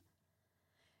groom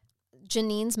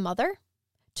Janine's mother,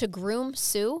 to groom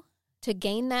Sue, to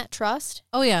gain that trust.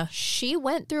 Oh, yeah. She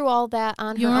went through all that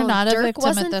on her own. You are not Dirk a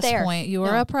victim at this point. You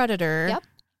are a predator. Yep.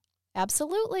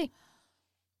 Absolutely.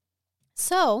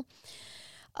 So,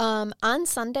 on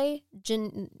Sunday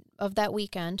of that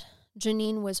weekend,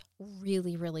 Janine was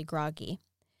really, really groggy.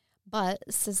 But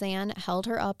Suzanne held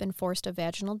her up and forced a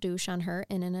vaginal douche on her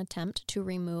in an attempt to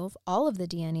remove all of the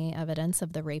DNA evidence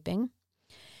of the raping.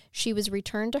 She was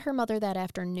returned to her mother that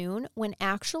afternoon when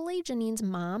actually Janine's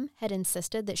mom had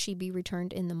insisted that she be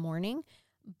returned in the morning,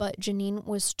 but Janine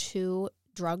was too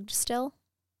drugged still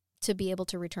to be able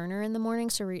to return her in the morning,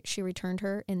 so she returned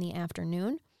her in the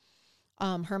afternoon.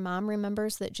 Her mom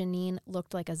remembers that Janine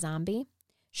looked like a zombie.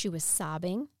 She was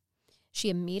sobbing. She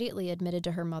immediately admitted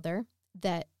to her mother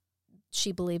that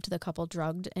she believed the couple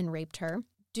drugged and raped her.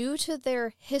 Due to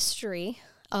their history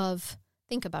of,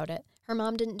 think about it, her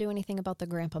mom didn't do anything about the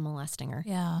grandpa molesting her.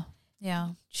 Yeah, yeah.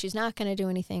 She's not going to do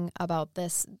anything about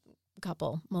this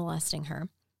couple molesting her.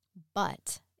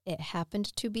 But it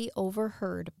happened to be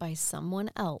overheard by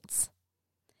someone else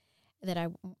that I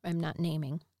am not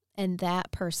naming. And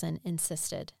that person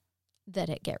insisted that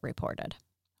it get reported.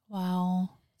 Wow.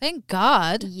 Thank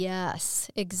God. Yes,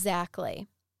 exactly.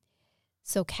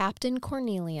 So Captain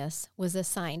Cornelius was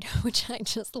assigned, which I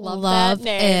just love that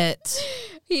name.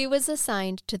 It. He was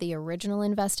assigned to the original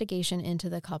investigation into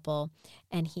the couple,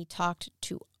 and he talked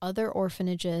to other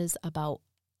orphanages about,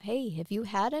 hey, have you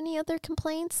had any other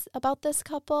complaints about this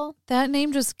couple? That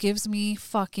name just gives me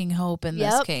fucking hope in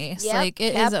this case. Yep. Like,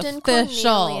 it Captain is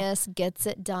official. Cornelius gets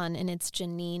it done, and it's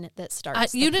Janine that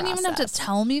starts You didn't even have to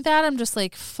tell me that. I'm just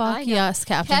like, fuck yes,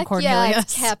 Captain Cornelius.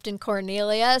 Yes, Captain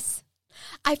Cornelius.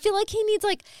 I feel like he needs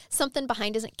like something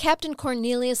behind his Captain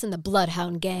Cornelius and the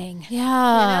Bloodhound Gang.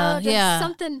 Yeah, just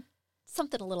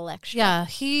something a little extra. Yeah,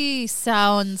 he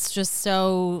sounds just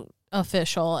so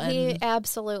official. And he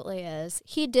absolutely is.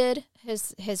 He did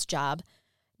his job.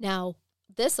 Now,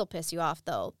 this will piss you off,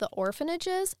 though. The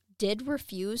orphanages did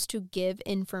refuse to give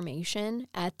information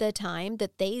at the time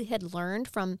that they had learned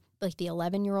from like the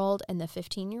 11-year-old and the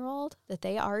 15-year-old that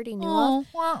they already knew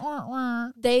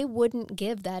of. They wouldn't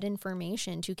give that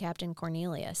information to Captain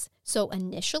Cornelius. So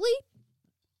initially,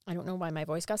 I don't know why my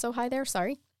voice got so high there.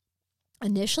 Sorry.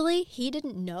 Initially, he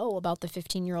didn't know about the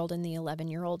 15-year-old and the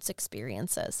 11-year-old's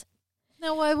experiences.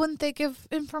 Now, why wouldn't they give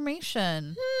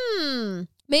information?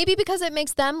 Maybe because it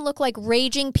makes them look like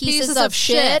raging pieces of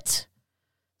shit.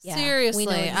 Yeah, seriously,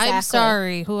 exactly. I'm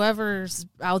sorry. Whoever's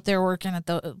out there working at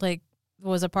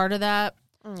was a part of that.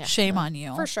 Yeah, shame on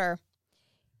you. For sure.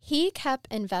 He kept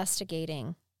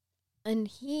investigating, and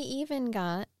he even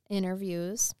got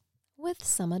interviews with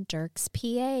some of Dirk's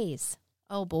PAs.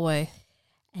 Oh, boy.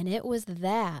 And it was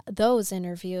those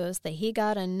interviews that he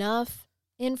got enough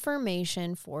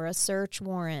information for a search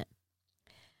warrant.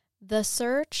 The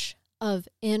search of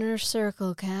Inner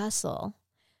Circle Castle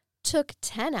took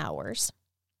 10 hours.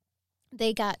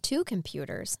 They got 2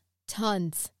 computers,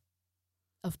 tons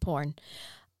of porn.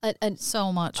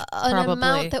 So much, an probably.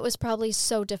 amount that was probably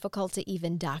so difficult to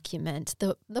even document.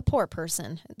 The poor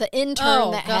person, the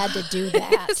intern had to do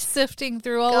that. Sifting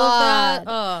through all of that.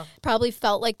 Oh. Probably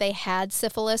felt like they had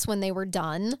syphilis when they were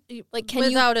done. Like,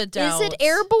 without a doubt. Is it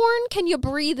airborne? Can you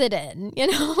breathe it in?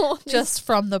 You know? Just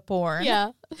from the porn.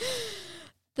 Yeah.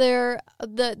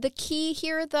 The key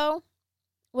here, though,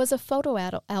 was a photo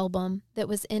album that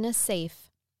was in a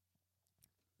safe.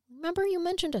 Remember you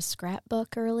mentioned a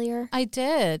scrapbook earlier? I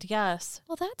did, yes.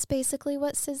 Well, that's basically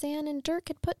what Suzanne and Dirk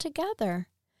had put together.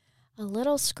 A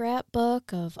little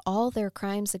scrapbook of all their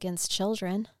crimes against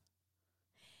children.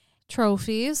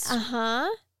 Trophies. Uh-huh.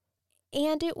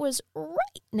 And it was right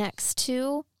next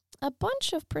to a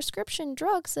bunch of prescription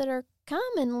drugs that are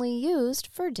commonly used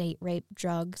for date rape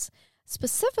drugs.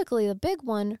 Specifically, the big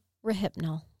one,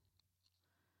 Rohypnol.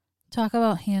 Talk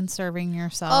about hand-serving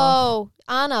yourself. Oh,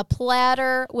 on a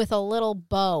platter with a little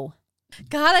bow.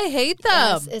 God, I hate them.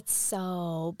 Yes, it's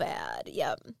so bad.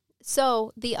 Yep.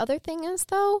 So the other thing is,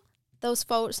 though,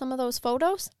 some of those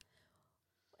photos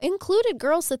included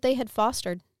girls that they had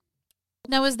fostered.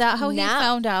 Now, is that how he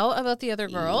found out about the other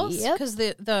girls? Yep. Because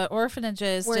the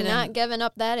orphanages We're not giving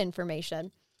up that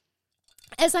information.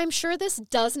 As I'm sure this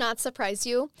does not surprise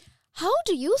you, how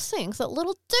do you think that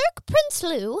little Dirk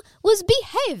Prinsloo was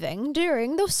behaving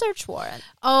during the search warrant?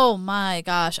 Oh, my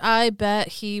gosh. I bet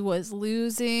he was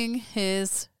losing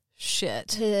his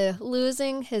shit.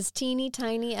 Losing his teeny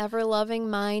tiny, ever-loving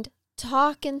mind,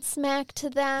 talking smack to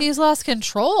them. He's lost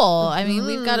control. I mean,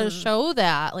 we've got to show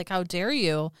that. Like, how dare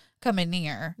you come in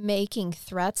here? Making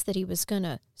threats that he was going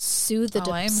to sue the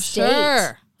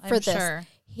state for this. Sure.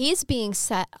 He's being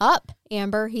set up,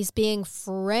 Amber. He's being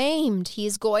framed.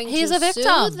 He's going to a victim.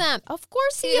 Sue them. Of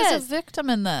course he is. He is a victim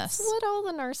in this. That's what all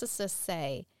the narcissists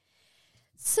say.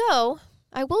 So,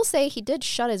 I will say he did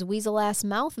shut his weasel-ass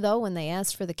mouth, though, when they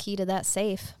asked for the key to that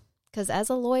safe. Because as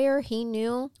a lawyer, he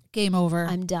knew, game over.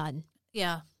 I'm done.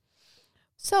 Yeah.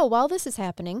 So, while this is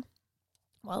happening,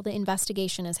 while the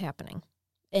investigation is happening,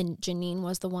 and Janine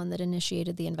was the one that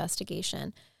initiated the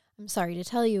investigation, I'm sorry to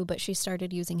tell you, but she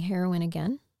started using heroin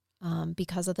again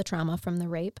because of the trauma from the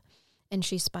rape, and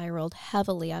she spiraled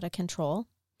heavily out of control.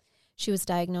 She was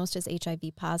diagnosed as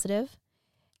HIV positive,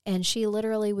 and she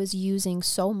literally was using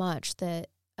so much that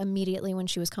immediately when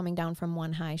she was coming down from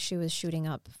one high, she was shooting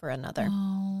up for another.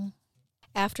 Oh.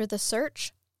 After the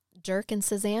search, Dirk and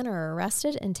Suzanne are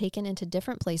arrested and taken into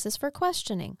different places for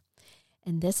questioning.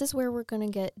 And this is where we're going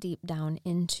to get deep down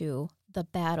into the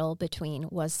battle between,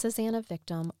 was Suzanne a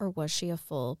victim or was she a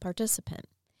full participant?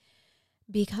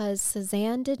 Because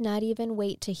Suzanne did not even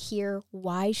wait to hear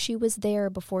why she was there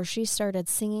before she started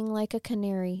singing like a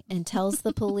canary and tells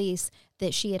the police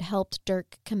that she had helped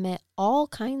Dirk commit all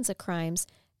kinds of crimes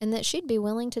and that she'd be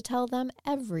willing to tell them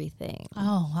everything.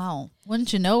 Oh, wow.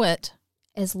 Wouldn't you know it?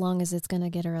 As long as it's going to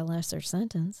get her a lesser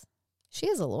sentence. She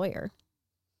is a lawyer.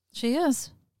 She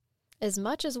is. As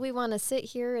much as we want to sit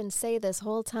here and say this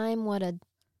whole time what a,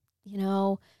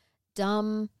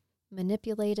 dumb,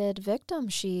 manipulated victim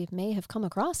she may have come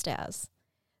across as,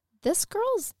 this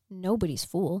girl's nobody's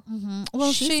fool. Mm-hmm.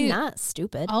 Well, she's not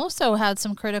stupid. Also had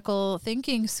some critical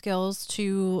thinking skills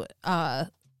to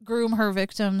groom her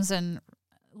victims and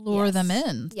lure them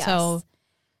in. Yes. So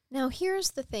now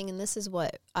here's the thing, and this is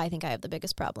what I think I have the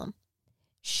biggest problem.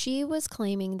 She was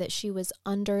claiming that she was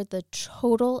under the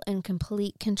total and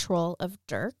complete control of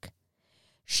Dirk.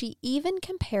 She even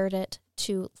compared it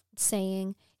to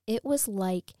saying it was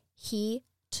like he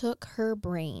took her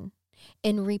brain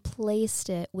and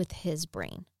replaced it with his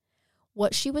brain.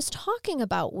 What she was talking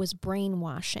about was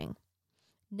brainwashing.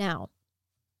 Now,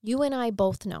 you and I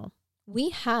both know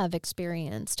we have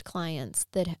experienced clients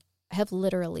that have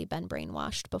literally been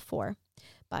brainwashed before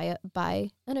by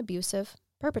an abusive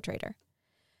perpetrator.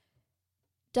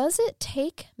 Does it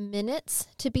take minutes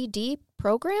to be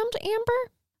deprogrammed,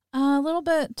 Amber? A little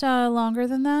bit longer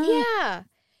than that. Yeah.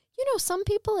 Some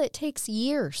people it takes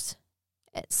years.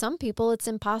 Some people it's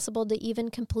impossible to even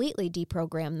completely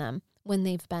deprogram them when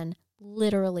they've been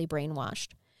literally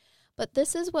brainwashed. But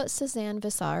this is what Suzanne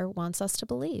Visser wants us to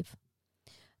believe.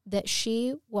 That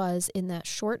she was, in that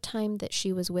short time that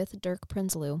she was with Dirk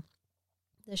Prinsloo,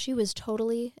 that she was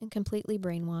totally and completely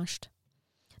brainwashed.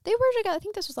 They were together, I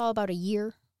think this was all about a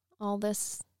year, all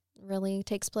this really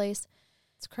takes place.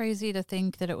 It's crazy to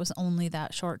think that it was only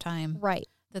that short time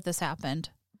that this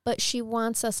happened. But she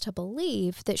wants us to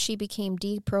believe that she became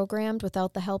deprogrammed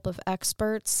without the help of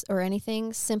experts or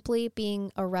anything, simply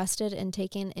being arrested and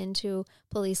taken into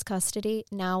police custody.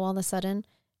 Now, all of a sudden,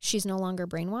 she's no longer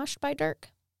brainwashed by Dirk.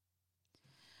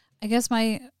 I guess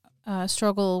my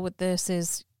struggle with this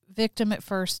is victim at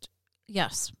first.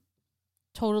 Yes,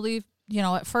 totally,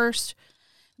 at first.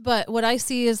 But what I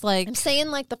see is like... I'm saying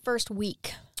like the first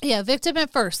week. Yeah, victim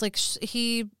at first. Like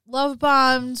he love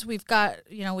bombed. We've got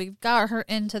her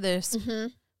into this. Mm-hmm.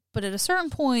 But at a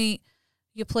certain point,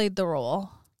 you played the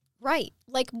role. Right.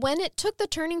 Like when it took the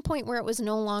turning point where it was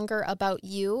no longer about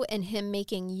you and him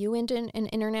making you into an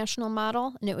international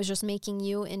model, and it was just making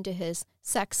you into his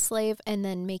sex slave and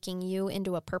then making you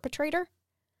into a perpetrator.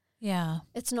 Yeah.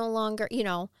 It's no longer,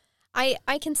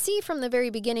 I can see from the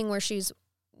very beginning where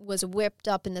was whipped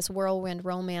up in this whirlwind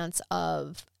romance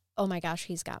of, oh my gosh,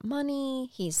 he's got money,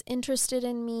 he's interested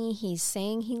in me, he's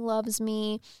saying he loves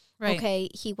me. Right. Okay,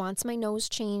 he wants my nose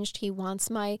changed, he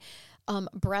wants my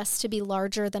breasts to be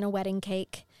larger than a wedding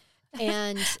cake.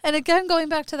 And and again, going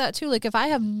back to that too, like if I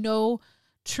have no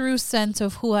true sense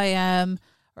of who I am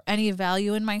or any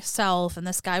value in myself, and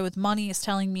this guy with money is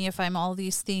telling me if I'm all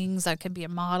these things, I can be a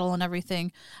model and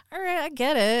everything. All right, I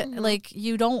get it. Mm-hmm. Like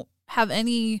you don't have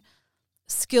any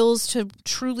skills to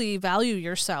truly value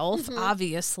yourself,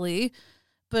 obviously,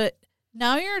 but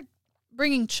now you're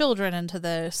bringing children into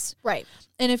this. right.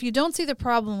 And if you don't see the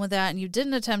problem with that and you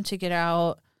didn't attempt to get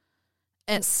out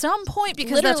at some point,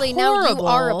 because Literally that's horrible, now you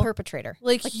are a perpetrator.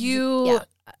 like you,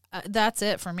 that's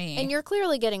it for me. And you're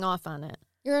clearly getting off on it.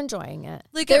 You're enjoying it.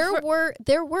 Like there were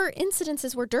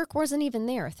incidences where Dirk wasn't even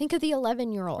there. Think of the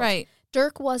 11-year-old. right.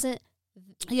 Dirk wasn't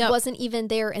even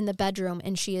there in the bedroom,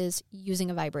 and she is using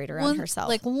a vibrator on herself.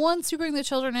 Like once you bring the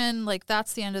children in, like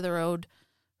that's the end of the road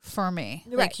for me.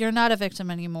 Right. Like you're not a victim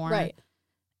anymore. Right.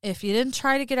 If you didn't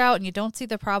try to get out and you don't see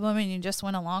the problem and you just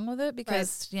went along with it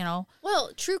because,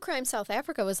 Well, True Crime South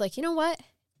Africa was like, you know what?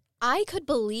 I could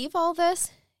believe all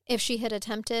this if she had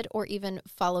attempted or even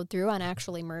followed through on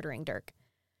actually murdering Dirk.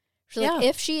 She's like,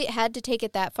 if she had to take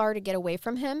it that far to get away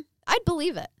from him, I'd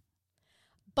believe it.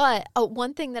 But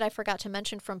one thing that I forgot to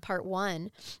mention from part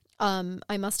 1,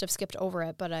 I must have skipped over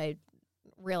it, but I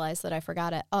realized that I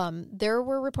forgot it. There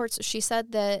were reports, she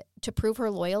said that to prove her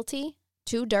loyalty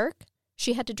to Dirk,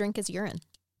 she had to drink his urine.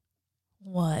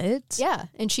 What? Yeah,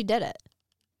 and she did it.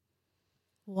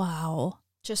 Wow.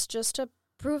 Just to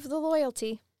prove the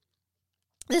loyalty.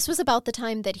 This was about the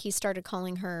time that he started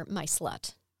calling her my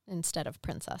slut instead of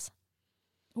princess.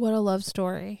 What a love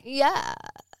story. Yeah.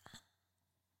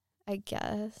 I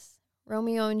guess.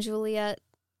 Romeo and Juliet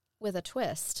with a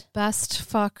twist. Best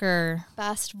fucker.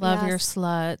 Best. Love yes. your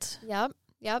slut.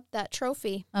 Yep, that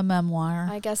trophy. A memoir.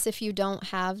 I guess if you don't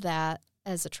have that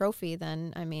as a trophy,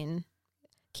 then, I mean,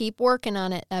 keep working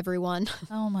on it, everyone.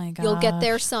 Oh, my God. You'll get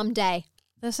there someday.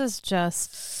 This is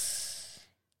just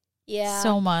Yeah.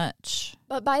 so much.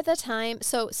 But by the time,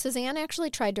 so Suzanne actually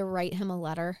tried to write him a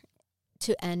letter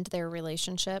to end their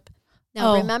relationship.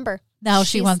 Now, remember. Now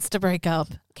she wants to break up.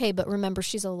 Okay, but remember,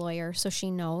 she's a lawyer, so she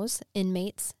knows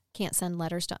inmates can't send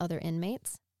letters to other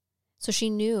inmates. So she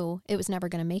knew it was never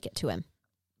going to make it to him.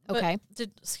 Okay?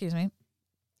 Excuse me.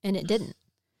 And it didn't.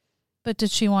 But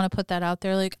did she want to put that out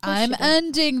there? Like, I'm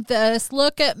ending this.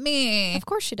 Look at me. Of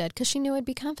course she did, because she knew it'd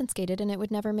be confiscated and it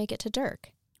would never make it to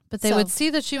Dirk. But they would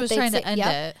see that she was trying to end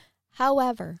it.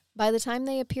 However, by the time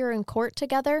they appear in court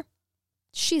together,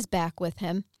 she's back with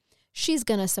him. She's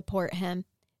going to support him.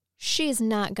 She's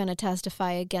not going to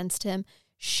testify against him.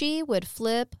 She would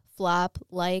flip-flop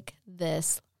like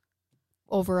this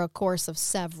over a course of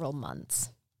several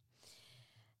months.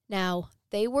 Now,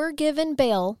 they were given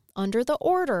bail under the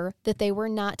order that they were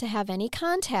not to have any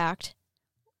contact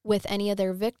with any of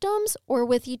their victims or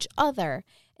with each other,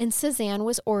 and Suzanne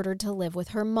was ordered to live with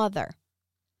her mother.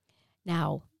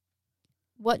 Now,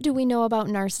 what do we know about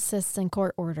narcissists and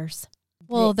court orders?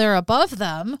 Well, they're above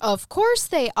them. Of course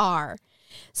they are.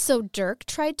 So Dirk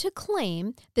tried to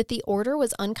claim that the order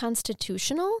was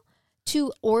unconstitutional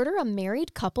to order a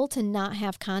married couple to not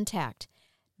have contact.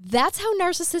 That's how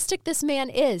narcissistic this man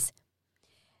is.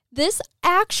 This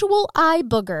actual eye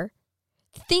booger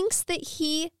thinks that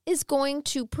he is going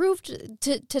to prove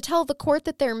to tell the court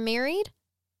that they're married.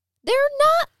 They're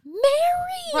not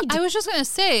married. I was just going to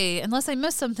say, unless I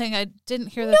missed something, I didn't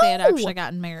hear that they had actually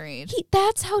gotten married.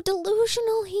 That's how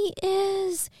delusional he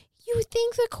is. You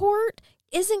think the court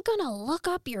isn't going to look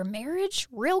up your marriage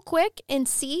real quick and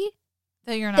see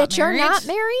that you're not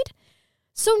married?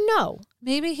 So no.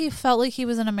 Maybe he felt like he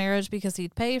was in a marriage because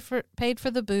he'd paid for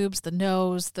the boobs, the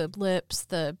nose, the lips,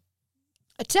 the...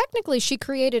 Technically, she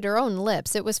created her own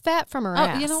lips. It was fat from her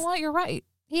ass. You know what? You're right.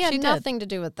 He had nothing to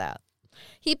do with that.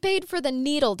 He paid for the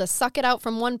needle to suck it out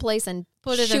from one place and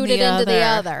shoot it into the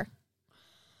other.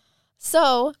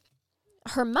 So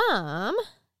her mom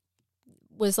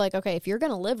was like, okay, if you're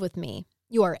going to live with me,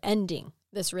 you are ending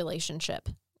this relationship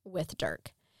with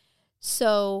Dirk.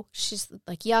 So she's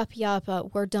like, yup,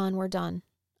 we're done.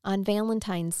 On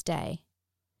Valentine's Day,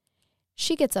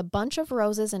 she gets a bunch of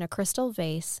roses in a crystal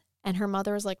vase, and her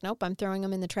mother is like, nope, I'm throwing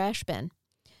them in the trash bin.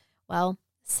 Well,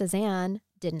 Suzanne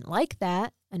didn't like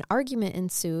that. An argument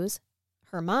ensues.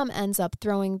 Her mom ends up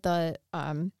throwing the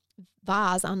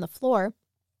vase on the floor.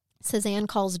 Suzanne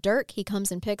calls Dirk. He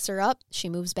comes and picks her up. She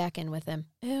moves back in with him.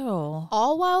 Ew.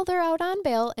 All while they're out on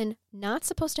bail and not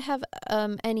supposed to have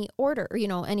any order,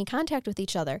 or, any contact with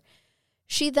each other.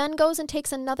 She then goes and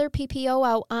takes another PPO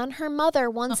out on her mother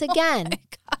once again. My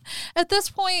God. At this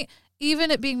point,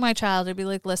 even it being my child, I'd be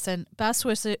like, listen, best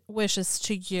wishes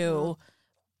to you,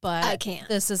 but I can't.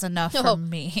 This is enough for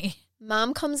me.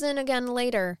 Mom comes in again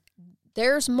later.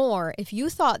 There's more. If you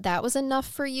thought that was enough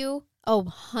for you, oh,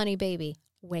 honey baby,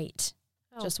 wait.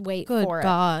 Just wait for it. Good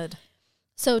God.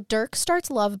 So Dirk starts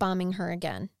love bombing her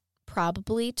again,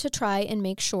 probably to try and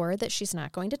make sure that she's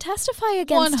not going to testify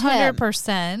against 100%.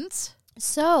 him.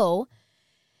 So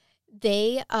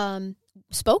they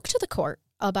spoke to the court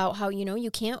about how,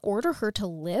 you can't order her to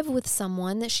live with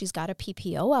someone that she's got a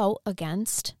PPO out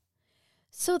against.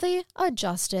 So they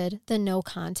adjusted the no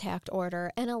contact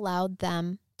order and allowed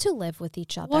them to live with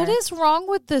each other. What is wrong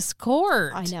with this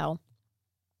court? I know.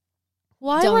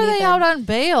 Why were they out on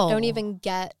bail? Don't even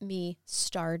get me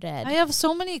started. I have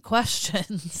so many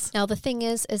questions. Now, the thing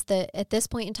is that at this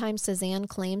point in time, Suzanne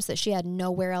claims that she had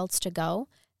nowhere else to go.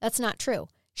 That's not true.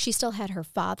 She still had her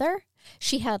father.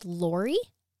 She had Lori,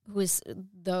 who is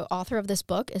the author of this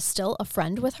book, is still a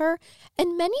friend with her,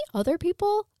 and many other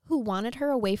people who wanted her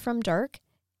away from Dirk,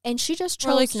 and she just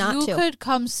chose not to. You could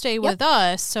come stay with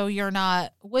us so you're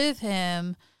not with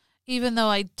him, even though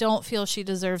I don't feel she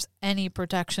deserves any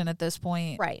protection at this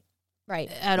point. Right.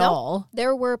 At all.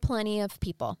 There were plenty of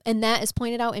people, and that is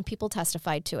pointed out, and people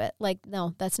testified to it. Like,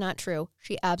 no, that's not true.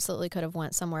 She absolutely could have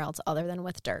went somewhere else other than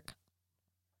with Dirk.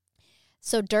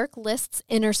 So Dirk lists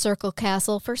Inner Circle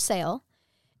Castle for sale,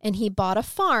 and he bought a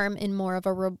farm in more of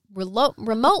a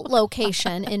remote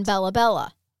location in Bella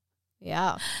Bella.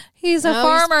 Yeah. He's a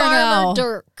farmer now.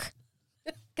 Dirk.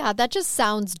 God, that just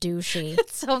sounds douchey. It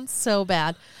sounds so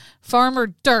bad. Farmer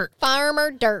Dirk.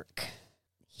 Farmer Dirk.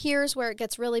 Here's where it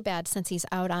gets really bad. Since he's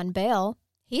out on bail,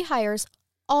 he hires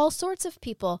all sorts of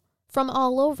people from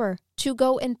all over to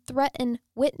go and threaten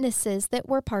witnesses that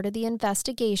were part of the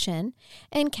investigation.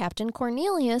 And Captain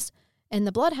Cornelius and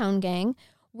the Bloodhound Gang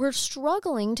were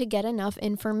struggling to get enough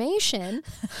information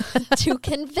to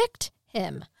convict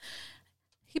him.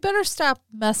 He better stop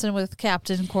messing with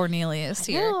Captain Cornelius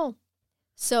here. No.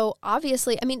 So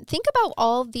obviously, think about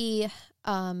all the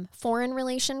foreign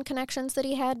relation connections that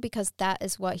he had, because that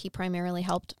is what he primarily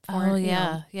helped.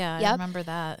 Yeah. I remember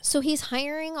that. So he's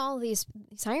hiring he's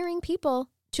hiring people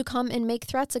to come and make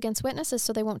threats against witnesses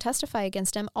so they won't testify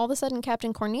against him. All of a sudden,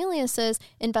 Captain Cornelius's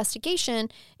investigation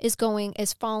is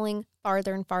falling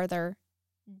farther and farther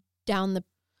down the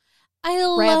I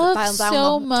love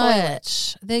so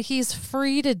much that he's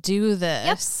free to do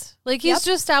this. Yep. Like, he's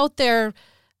just out there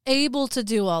able to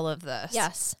do all of this.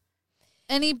 Yes.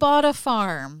 And he bought a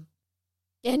farm.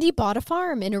 And he bought a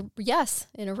farm in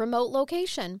a remote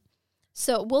location.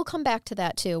 So we'll come back to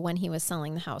that too when he was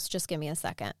selling the house. Just give me a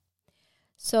second.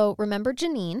 So remember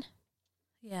Janine?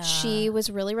 Yeah. She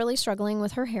was really, really struggling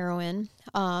with her heroin.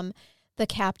 The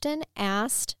captain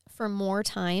asked for more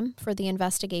time for the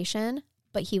investigation,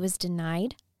 but he was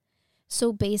denied.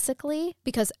 So basically,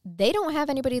 because they don't have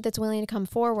anybody that's willing to come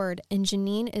forward, and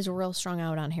Janine is real strung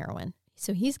out on heroin.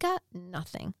 So he's got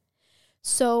nothing.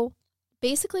 So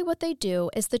basically what they do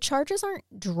is the charges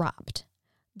aren't dropped.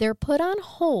 They're put on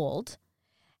hold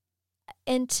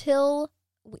until,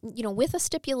 with a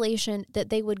stipulation that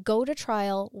they would go to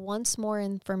trial once more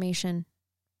information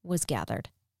was gathered.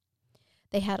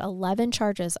 They had 11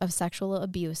 charges of sexual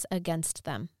abuse against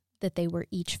them that they were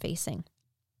each facing.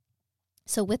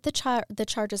 So with the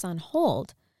charges on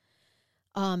hold,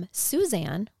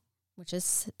 Suzanne, which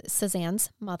is Suzanne's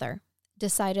mother,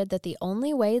 decided that the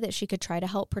only way that she could try to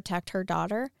help protect her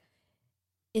daughter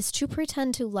is to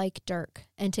pretend to like Dirk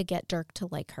and to get Dirk to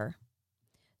like her.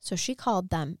 So she called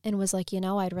them and was like,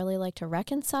 I'd really like to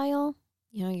reconcile.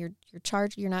 You're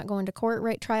charged. You're not going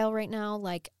to trial right now.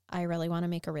 Like, I really want to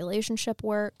make a relationship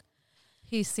work.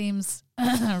 He seems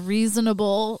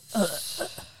reasonable.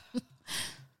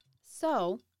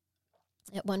 So,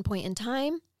 at one point in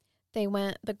time,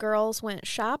 the girls went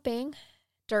shopping.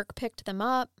 Dirk picked them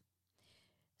up.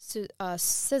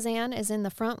 Suzanne is in the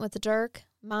front with Dirk.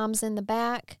 Mom's in the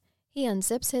back. He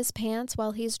unzips his pants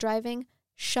while he's driving,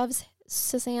 shoves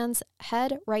Suzanne's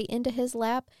head right into his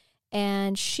lap,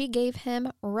 and she gave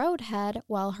him roadhead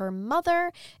while her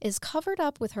mother is covered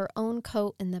up with her own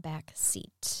coat in the back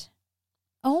seat.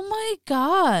 Oh my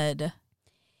God.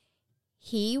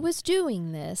 He was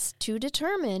doing this to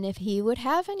determine if he would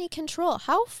have any control.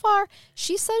 How far?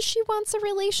 She says she wants a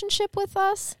relationship with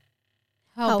us.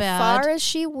 How bad? Far is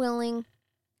she willing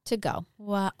to go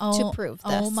Wow. to prove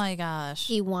this. Oh my gosh.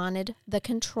 He wanted the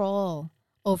control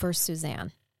over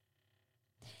Suzanne.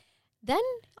 Then,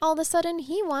 all of a sudden,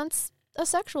 he wants a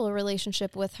sexual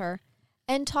relationship with her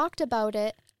and talked about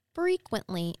it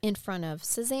frequently in front of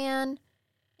Suzanne,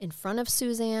 in front of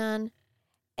Suzanne.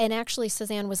 And actually,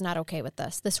 Suzanne was not okay with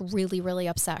this. This really, really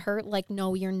upset her. Like,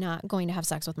 no, you're not going to have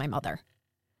sex with my mother.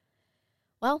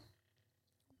 Well,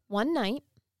 one night,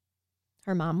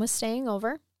 her mom was staying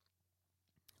over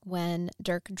when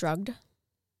Dirk drugged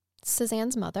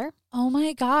Suzanne's mother. Oh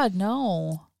my God,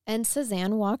 no. And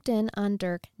Suzanne walked in on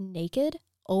Dirk naked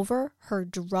over her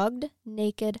drugged,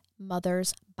 naked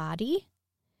mother's body.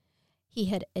 He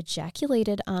had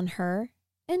ejaculated on her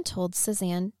and told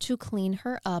Suzanne to clean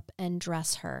her up and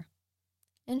dress her.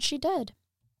 And she did.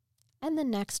 And the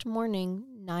next morning,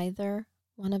 neither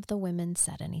one of the women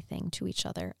said anything to each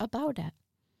other about it.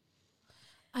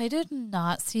 I did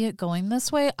not see it going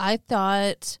this way. I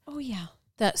thought Oh, yeah.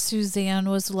 that Suzanne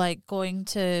was like going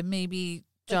to maybe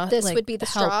This would be the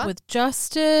help straw? with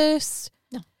justice.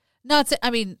 No. Not to, I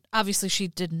mean, obviously she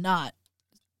did not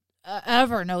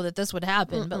ever know that this would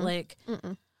happen, but Mm-mm. like,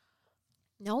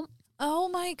 No. oh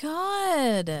my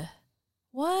God.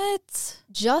 What?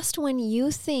 Just when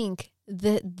you think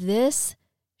that this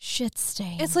shit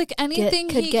stain It's like anything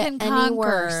could he get can any conquer.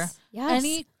 worse. Yes.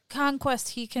 Any conquest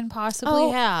he can possibly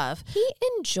Oh, have. He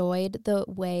enjoyed the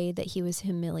way that he was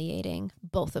humiliating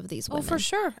both of these women. Oh, for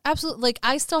sure. Absolutely. Like,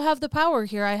 I still have the power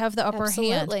here. I have the upper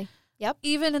hand. Absolutely. Yep.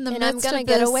 Even in the And I'm midst going to of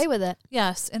get this, away with it.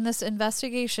 yes, in this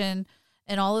investigation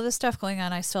and all of this stuff going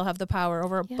on, I still have the power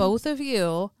over Yeah. both of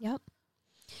you. Yep.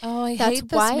 Oh, I That's hate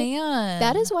this why- man.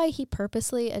 That is why he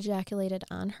purposely ejaculated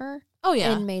on her Oh,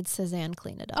 yeah. and made Suzanne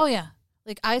clean it up. Oh, yeah.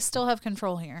 Like, I still have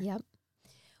control here. Yep.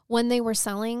 When they were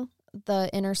selling the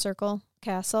Inner Circle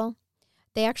castle,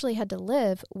 they actually had to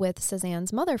live with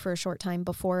Suzanne's mother for a short time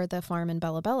before the farm in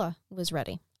Bella Bella was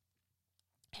ready.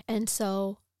 And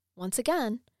so, once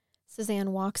again,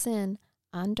 Suzanne walks in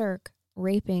on Dirk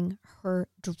raping her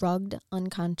drugged,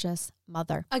 unconscious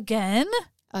mother. Again?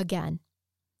 Again.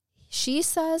 She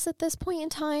says at this point in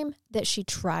time that she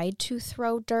tried to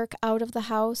throw Dirk out of the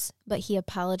house, but he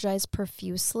apologized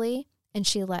profusely and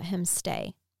she let him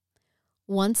stay.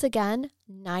 Once again,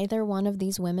 neither one of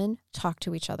these women talked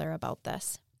to each other about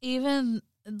this. Even,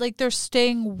 like, they're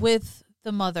staying with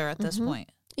the mother at this point.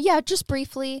 Yeah, just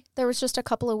briefly. There was just a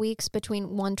couple of weeks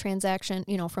between one transaction,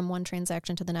 from one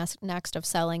transaction to the next of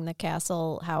selling the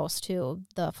castle house to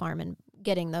the farm and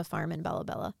getting the farm in Bella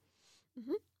Bella.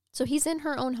 So he's in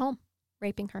her own home,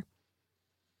 raping her.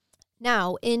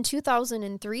 Now, in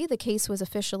 2003, the case was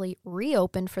officially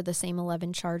reopened for the same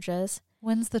 11 charges.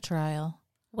 When's the trial?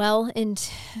 Well,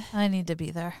 I need to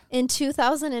be there. in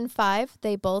 2005,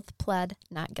 they both pled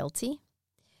not guilty.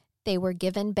 They were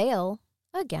given bail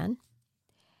again.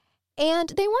 And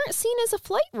they weren't seen as a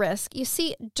flight risk. You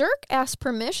see, Dirk asked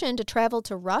permission to travel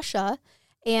to Russia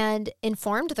and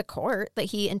informed the court that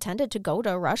he intended to go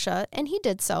to Russia, and he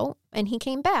did so, and he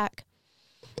came back.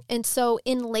 And so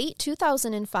in late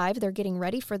 2005, they're getting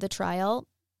ready for the trial.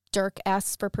 Dirk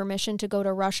asks for permission to go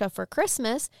to Russia for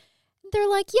Christmas. They're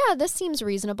like, yeah, this seems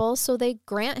reasonable. So they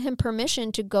grant him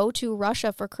permission to go to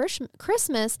Russia for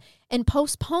Christmas and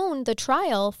postpone the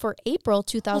trial for April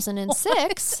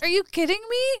 2006. Are you kidding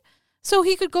me? So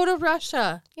he could go to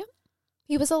Russia. Yep.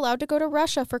 He was allowed to go to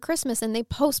Russia for Christmas, and they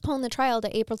postponed the trial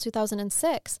to April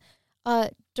 2006.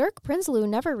 Dirk Prinsloo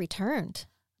never returned.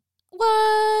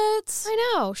 What?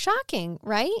 I know. Shocking,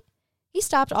 right? He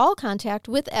stopped all contact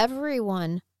with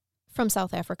everyone from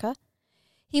South Africa.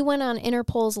 He went on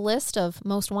Interpol's list of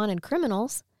most wanted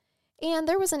criminals, and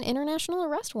there was an international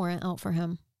arrest warrant out for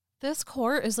him. This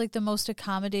court is like the most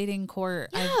accommodating court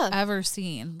Yeah. I've ever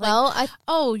seen. Like, Well,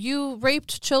 oh, you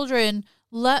raped children.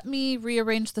 Let me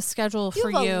rearrange the schedule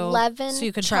for have you 11 so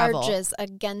you can travel. charges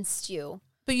against you.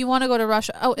 But you want to go to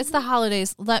Russia. Oh, it's the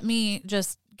holidays. Let me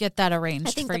just get that arranged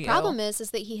I think for the you. problem is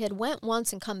that he had went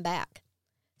once and come back.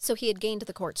 So he had gained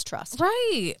the court's trust.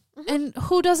 Right. And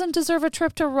who doesn't deserve a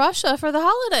trip to Russia for the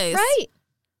holidays? Right.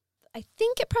 I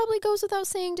think it probably goes without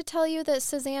saying to tell you that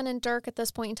Suzanne and Dirk at this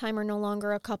point in time are no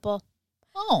longer a couple.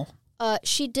 Oh.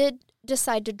 She did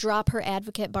decide to drop her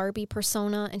advocate Barbie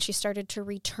persona, and she started to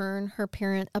return her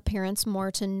appearance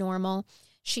more to normal.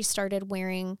 She started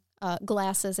wearing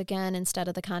glasses again instead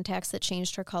of the contacts that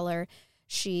changed her color.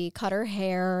 She cut her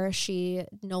hair. She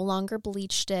no longer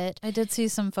bleached it. I did see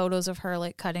some photos of her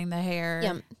like cutting the hair.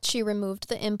 Yeah, she removed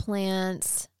the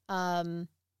implants.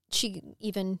 She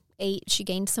even ate. She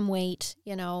gained some weight.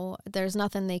 There's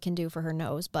nothing they can do for her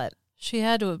nose, but She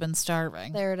had to have been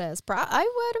starving. there it is.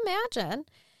 I would imagine.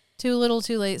 Too little,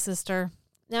 too late, sister.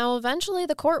 Now, eventually,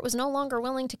 the court was no longer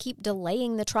willing to keep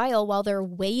delaying the trial while they're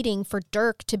waiting for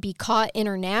Dirk to be caught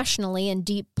internationally and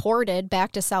deported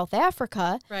back to South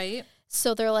Africa. Right.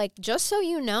 So they're like, just so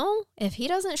you know, if he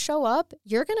doesn't show up,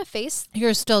 you're going to face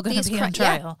You're still going to be on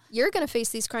trial. Yeah, you're going to face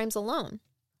these crimes alone.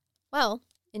 Well,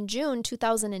 in June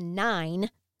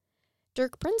 2009,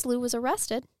 Dirk Prinsloo was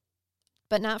arrested,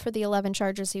 but not for the 11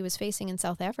 charges he was facing in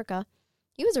South Africa.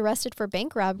 He was arrested for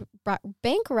bank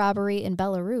robbery in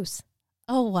Belarus.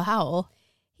 Oh, wow.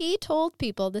 He told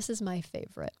people, this is my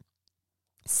favorite,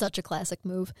 such a classic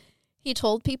move. He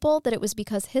told people that it was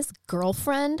because his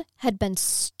girlfriend had been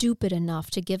stupid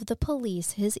enough to give the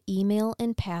police his email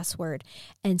and password,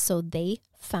 and so they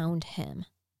found him.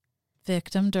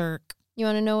 Victim Dirk. You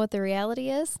want to know what the reality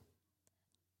is?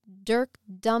 Dirk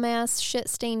dumbass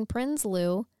shit-stained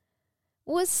Prinsloo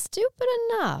was stupid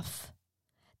enough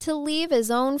to leave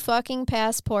his own fucking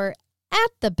passport at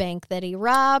the bank that he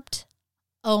robbed.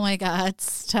 Oh my God,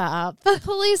 stop. The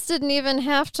police didn't even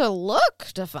have to look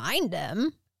to find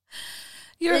him.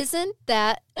 Isn't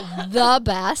that the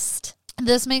best?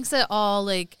 This makes it all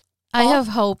like, I have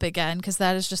hope again because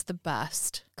that is just the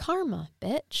best. Karma,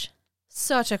 bitch.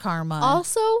 Such a karma.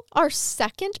 Also, our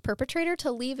second perpetrator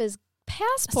to leave his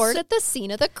passport at the scene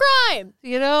of the crime.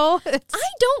 You know, I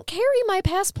don't carry my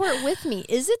passport with me.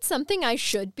 Is it something I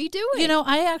should be doing? You know,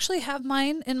 I actually have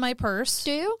mine in my purse.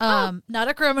 Do you? Not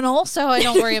a criminal, so I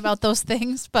don't worry about those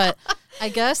things. But I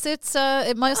guess it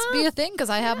must be a thing because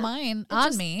I have mine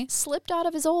on me. Slipped out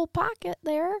of his old pocket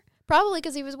there. Probably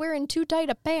because he was wearing too tight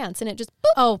of pants and it just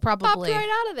popped probably right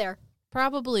out of there.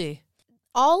 Probably.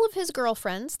 All of his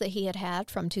girlfriends that he had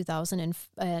from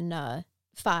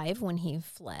 2005 when he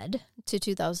fled to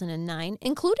 2009,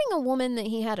 including a woman that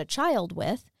he had a child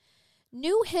with,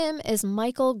 knew him as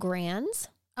Michael Granz.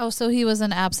 Oh, so he was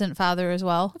an absent father as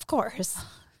well? Of course.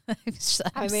 I'm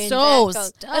stunned. That's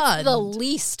the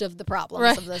least of the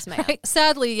problems of this man. Right.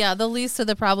 Sadly, yeah, the least of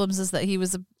the problems is that he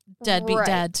was a deadbeat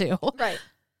dad too. Right.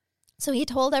 So he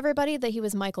told everybody that he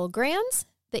was Michael Granz,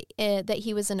 that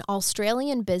he was an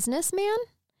Australian businessman.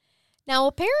 Now,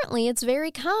 apparently, it's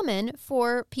very common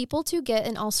for people to get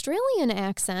an Australian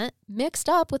accent mixed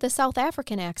up with a South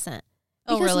African accent.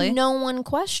 Because really? No one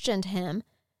questioned him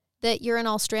that you're an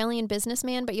Australian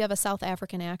businessman, but you have a South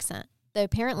African accent. They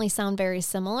apparently sound very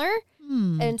similar.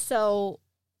 And so,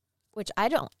 which I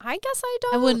guess I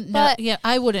don't. I wouldn't know. Yeah,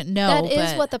 I wouldn't know. That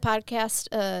is what the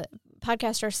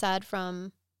podcaster said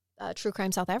from True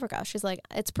Crime South Africa. She's like,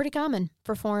 it's pretty common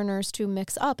for foreigners to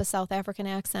mix up a South African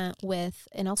accent with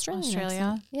an Australian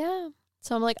accent. Yeah.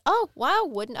 So I'm like, oh,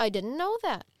 wow, I didn't know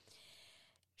that.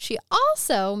 She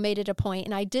also made it a point,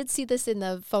 and I did see this in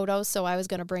the photos, so I was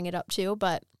going to bring it up too,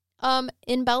 but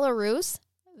in Belarus,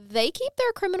 they keep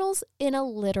their criminals in a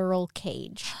literal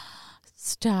cage.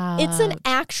 Stop. It's an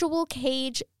actual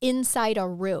cage inside a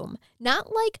room,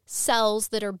 not like cells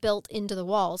that are built into the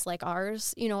walls like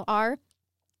ours, are.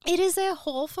 It is a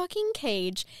whole fucking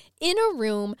cage in a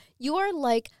room. You are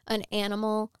like an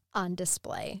animal on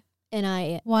display.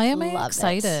 And why am I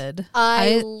excited?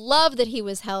 I love that he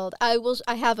was held. I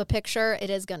have a picture. It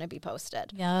is going to be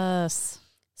posted. Yes.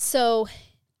 So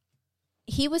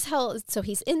he was held. So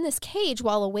he's in this cage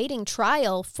while awaiting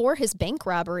trial for his bank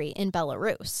robbery in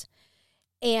Belarus.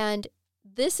 And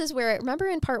this is where, remember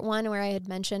in part 1 where I had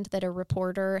mentioned that a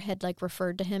reporter had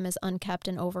referred to him as unkept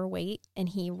and overweight, and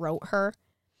he wrote her.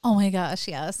 Oh my gosh,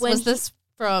 yes. This is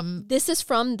from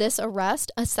this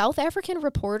arrest. A South African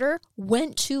reporter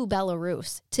went to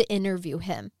Belarus to interview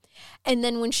him. And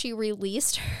then when she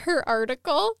released her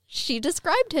article, she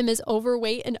described him as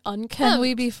overweight and unkempt. Can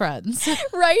we be friends?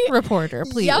 Right? Reporter,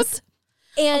 please. Yep.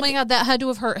 And oh my God, that had to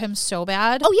have hurt him so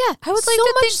bad. Oh yeah. I would like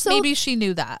to think maybe she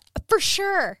knew that. For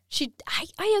sure.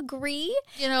 I agree.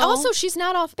 Also, she's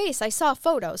not off base. I saw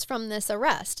photos from this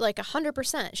arrest,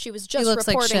 100%. She was just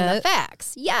reporting the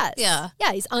facts. Yes. Yeah.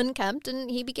 Yeah, he's unkempt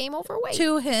and he became overweight.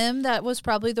 To him, that was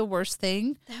probably the worst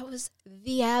thing. That was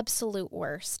the absolute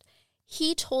worst.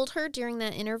 He told her during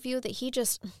that interview that he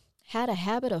just had a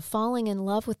habit of falling in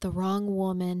love with the wrong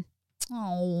woman.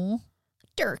 Oh.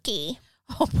 Dirky.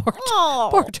 Oh,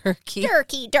 poor Turkey.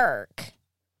 Dirk.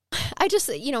 I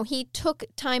just, he took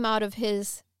time out of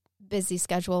his busy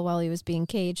schedule while he was being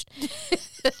caged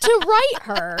to write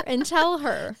her and tell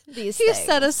her these things. He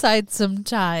set aside some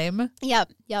time.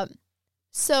 Yep.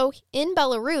 So in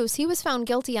Belarus, he was found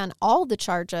guilty on all the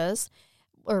charges,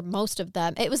 or most of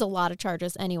them. It was a lot of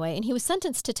charges anyway, and he was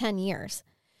sentenced to 10 years.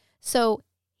 So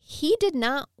he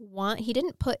didn't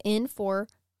put in for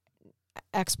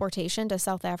exportation to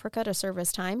South Africa to serve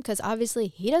his time because obviously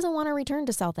he doesn't want to return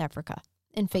to South Africa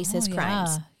and face his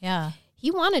crimes. Yeah. He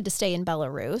wanted to stay in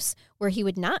Belarus, where he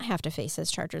would not have to face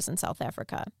his charges in South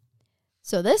Africa.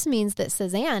 So this means that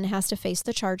Suzanne has to face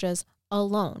the charges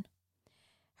alone.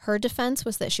 Her defense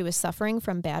was that she was suffering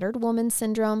from battered woman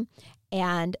syndrome,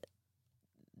 and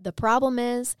the problem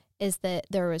is that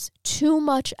there was too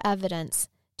much evidence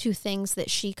to things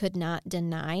that she could not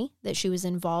deny that she was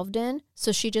involved in,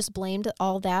 so she just blamed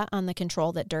all that on the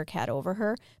control that Dirk had over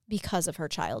her because of her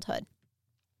childhood.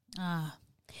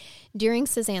 During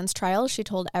Suzanne's trial, she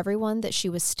told everyone that she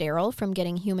was sterile from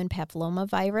getting human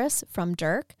papillomavirus from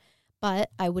Dirk, but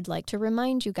I would like to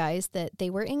remind you guys that they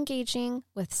were engaging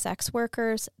with sex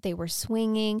workers, they were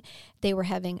swinging, they were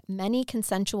having many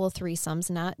consensual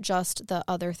threesomes, not just the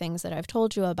other things that I've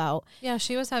told you about. Yeah,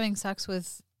 she was having sex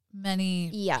with many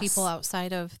people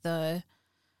outside of the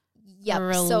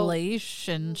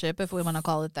relationship, if we want to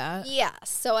call it that. Yeah,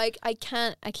 so I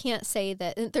can't say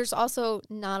that. And there's also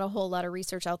not a whole lot of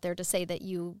research out there to say that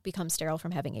you become sterile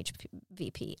from having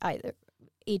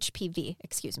HPV,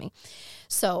 excuse me.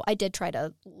 So I did try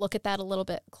to look at that a little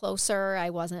bit closer. I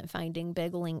wasn't finding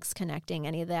big links connecting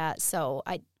any of that. So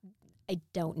I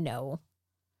don't know.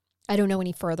 I don't know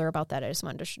any further about that. I just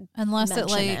wanted to unless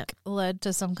it led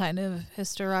to some kind of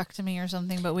hysterectomy or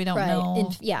something, but we don't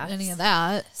know any of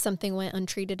that. Something went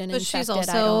untreated and infected. She's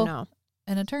also I don't know.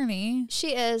 An attorney.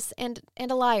 She is, and a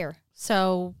liar.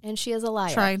 And she is a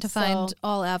liar. Trying to find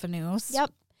all avenues. Yep.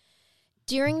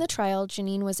 During the trial,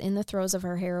 Janine was in the throes of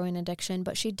her heroin addiction,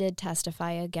 but she did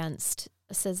testify against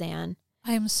Suzanne.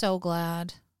 I am so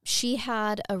glad. She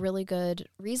had a really good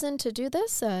reason to do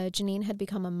this. Janine had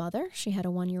become a mother. She had a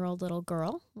 1-year-old little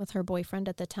girl with her boyfriend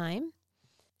at the time.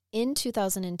 In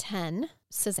 2010,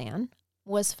 Suzanne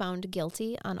was found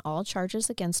guilty on all charges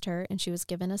against her, and she was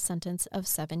given a sentence of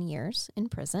 7 years in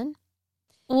prison.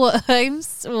 What? I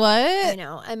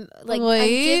know. I'm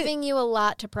giving you a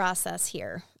lot to process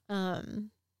here.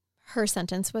 Her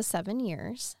sentence was 7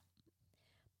 years,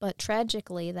 but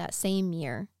tragically that same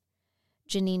year,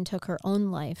 Janine took her own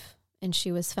life, and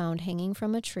she was found hanging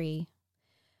from a tree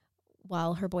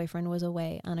while her boyfriend was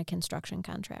away on a construction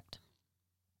contract.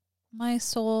 My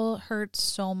soul hurts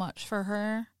so much for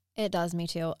her. It does me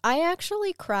too. I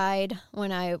actually cried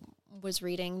when I was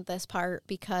reading this part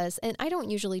because, and I don't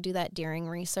usually do that during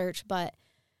research, but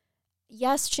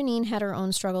yes, Janine had her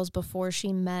own struggles before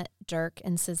she met Dirk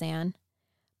and Suzanne,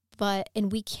 and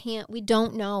we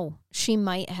don't know. She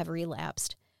might have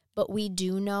relapsed, but we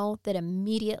do know that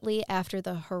immediately after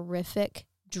the horrific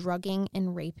drugging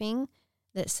and raping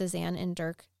that Suzanne and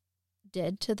Dirk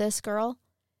did to this girl,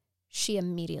 she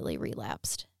immediately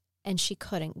relapsed and she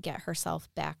couldn't get herself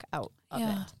back out of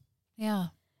it. Yeah.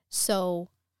 So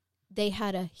they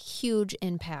had a huge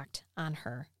impact on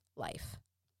her life.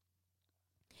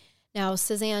 Now,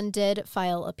 Suzanne did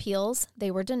file appeals.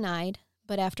 They were denied,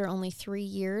 but after only 3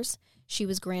 years, she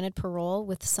was granted parole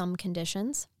with some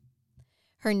conditions.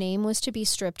 Her name was to be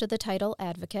stripped of the title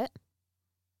advocate,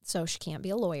 so she can't be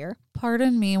a lawyer.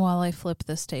 Pardon me while I flip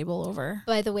this table over.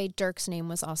 By the way, Dirk's name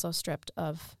was also stripped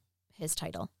of his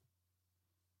title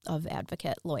of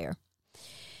advocate lawyer.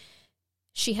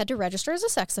 She had to register as a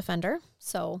sex offender,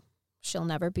 so she'll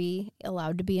never be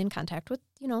allowed to be in contact with,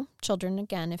 children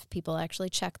again if people actually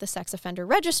check the sex offender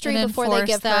registry before they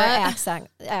give her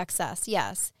access.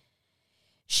 Yes.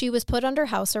 She was put under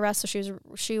house arrest, so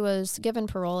she was given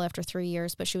parole after 3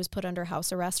 years, but she was put under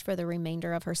house arrest for the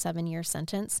remainder of her 7-year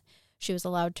sentence. She was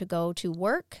allowed to go to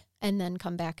work and then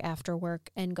come back after work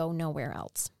and go nowhere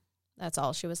else. That's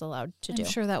all she was allowed to do. I'm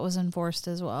sure that was enforced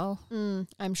as well.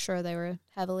 I'm sure they were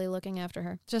heavily looking after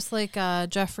her. Just like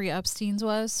Jeffrey Epstein's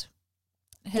was.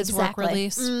 His work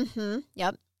release. Mm-hmm.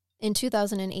 Yep. In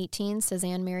 2018,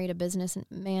 Suzanne married a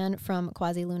businessman from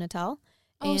KwaZulu-Natal.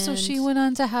 Oh, so she went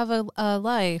on to have a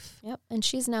life. Yep. And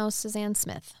she's now Suzanne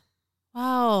Smith.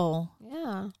 Wow.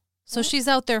 Yeah. So she's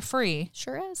out there free.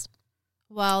 Sure is.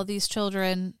 While these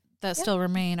children that still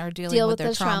remain are dealing with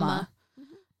their trauma.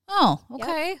 Mm-hmm. Oh,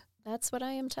 okay. Yep. That's what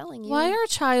I am telling you. Why are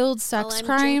child sex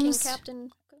crimes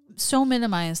so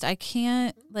minimized? I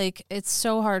can't, it's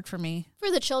so hard for me.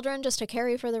 For the children just to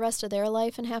carry for the rest of their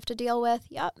life and have to deal with.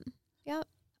 Yep.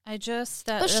 That's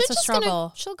a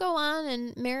struggle. She'll go on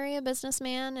and marry a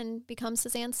businessman and become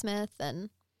Suzanne Smith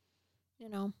and,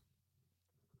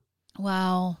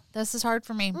 Wow. This is hard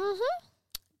for me. Mm-hmm.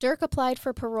 Dirk applied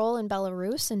for parole in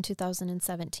Belarus in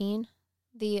 2017.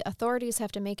 The authorities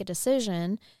have to make a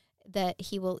decision that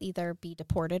he will either be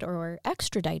deported or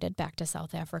extradited back to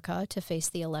South Africa to face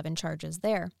the 11 charges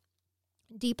there.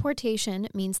 Deportation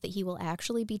means that he will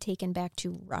actually be taken back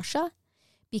to Russia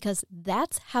because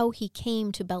that's how he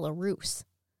came to Belarus.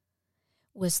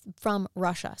 was from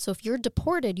Russia. So if you're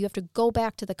deported, you have to go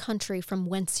back to the country from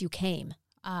whence you came.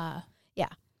 Yeah.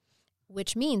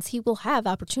 Which means he will have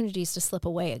opportunities to slip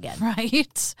away again.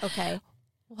 Right. Okay.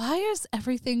 Why is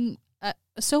everything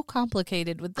so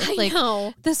complicated with this? I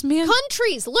know. This man.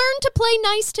 Countries, learn to play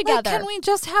nice together. Can we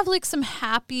just have like some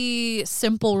happy,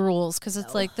 simple rules? Because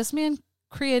it's like this man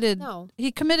he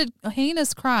committed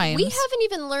heinous crimes. We haven't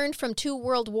even learned from 2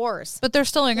 world wars. But they're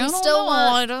still like,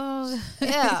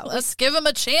 Yeah. Let's give him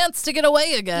a chance to get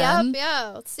away again. Yep,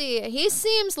 yeah. Let's see. He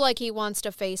seems like he wants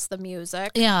to face the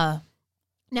music. Yeah.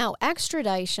 Now,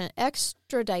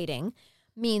 extraditing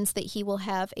means that he will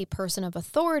have a person of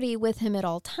authority with him at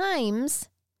all times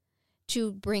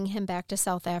to bring him back to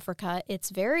South Africa. It's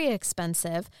very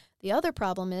expensive. The other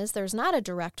problem is there's not a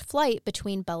direct flight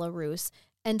between Belarus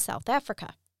and South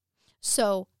Africa.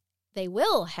 So they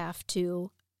will have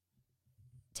to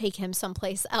take him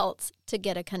someplace else to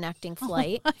get a connecting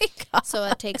flight. Oh my God. So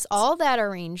it takes all that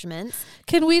arrangements.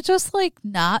 Can we just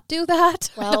not do that?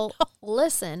 Well,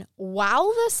 listen, while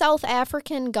the South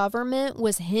African government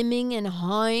was hemming and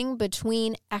hawing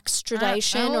between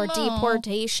extradition or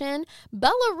deportation,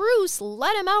 Belarus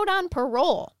let him out on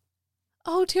parole.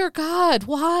 Oh, dear God.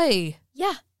 Why?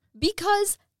 Yeah,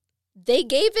 because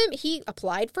he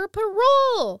applied for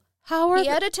parole. He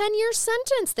had a 10-year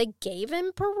sentence. They gave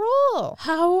him parole.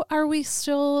 How are we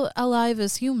still alive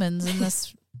as humans in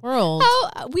this world?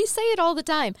 We say it all the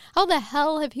time. How the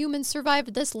hell have humans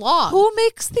survived this long? Who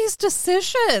makes these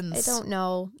decisions? I don't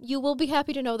know. You will be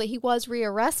happy to know that he was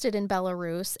rearrested in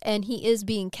Belarus, and he is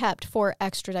being kept for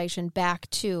extradition back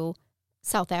to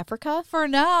South Africa. For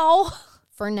now.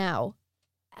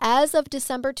 As of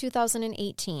December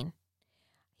 2018,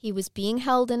 he was being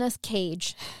held in a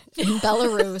cage in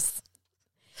Belarus.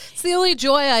 It's the only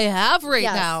joy I have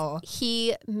now.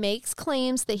 He makes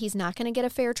claims that he's not going to get a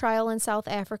fair trial in South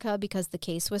Africa because the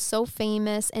case was so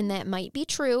famous, and that might be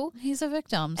true. He's a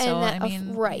victim, so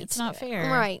it's not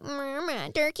fair. Right.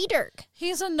 Dirky Dirk.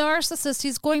 He's a narcissist.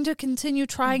 He's going to continue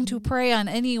trying to prey on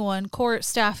anyone, court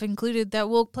staff included, that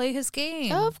will play his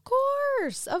game. Of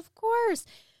course.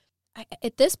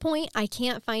 At this point, I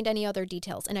can't find any other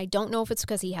details, and I don't know if it's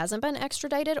because he hasn't been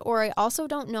extradited, or I also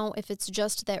don't know if it's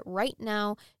just that right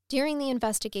now, during the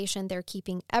investigation, they're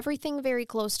keeping everything very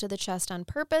close to the chest on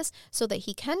purpose so that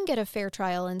he can get a fair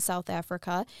trial in South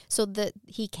Africa, so that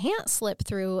he can't slip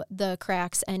through the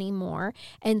cracks anymore,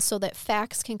 and so that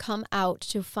facts can come out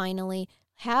to finally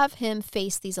have him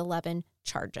face these 11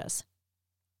 charges.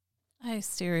 I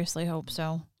seriously hope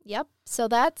so. Yep. So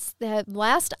that's the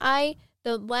last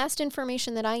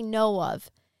information that I know of.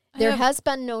 There has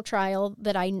been no trial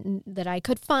that I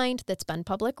could find that's been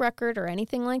public record or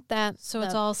anything like that. So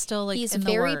it's all still he's in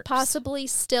the very works. Possibly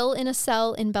still in a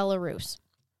cell in Belarus.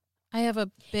 I have a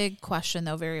big question,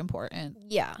 though, very important.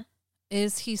 Yeah.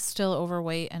 Is he still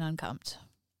overweight and unkempt?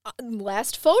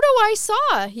 Last photo I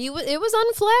saw, it was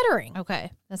unflattering.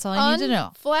 Okay, that's all I need to know.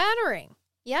 Unflattering,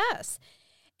 yes.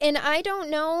 And I don't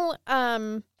know.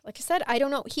 Like I said, I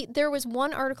don't know. There was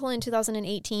one article in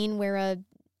 2018 where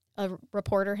a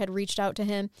reporter had reached out to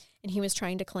him, and he was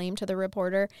trying to claim to the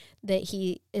reporter that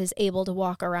he is able to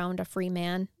walk around a free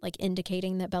man, like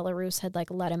indicating that Belarus had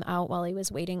let him out while he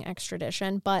was waiting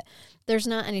extradition. But there's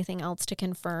not anything else to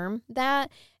confirm that.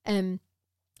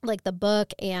 Like the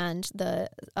book and the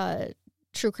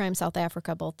True Crime South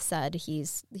Africa both said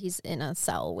he's in a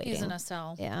cell waiting. He's in a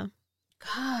cell. Yeah.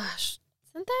 Gosh.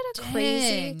 Isn't that a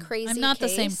crazy I'm not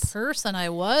case? The same person I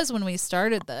was when we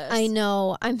started this. I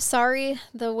know. I'm sorry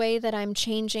the way that I'm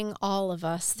changing all of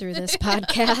us through this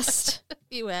podcast.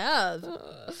 You have.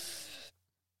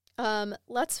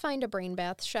 Let's find a brain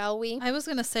bath, shall we? I was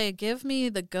going to say, give me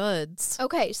the goods.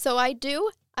 Okay, so I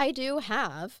do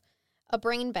have a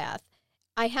brain bath.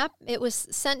 It was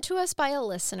sent to us by a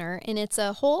listener, and it's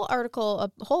a whole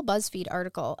BuzzFeed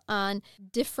article on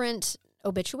different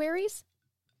obituaries.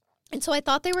 And so I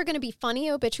thought they were going to be funny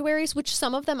obituaries, which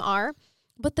some of them are.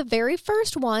 But the very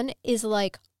first one is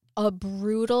like a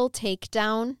brutal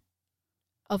takedown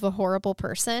of a horrible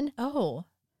person. Oh,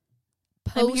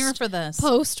 I'm here for this.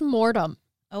 Post-mortem.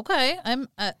 Okay,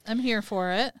 I'm here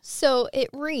for it. So it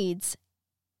reads,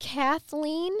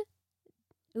 Kathleen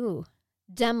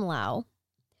Demlau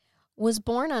was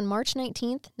born on March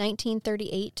 19th,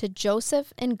 1938 to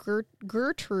Joseph and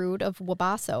Gertrude of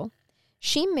Wabasso.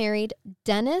 She married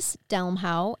Dennis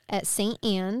Delmhau at St.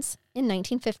 Anne's in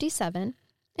 1957,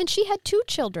 and she had 2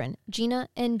 children, Gina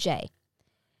and Jay.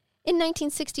 In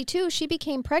 1962, she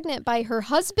became pregnant by her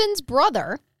husband's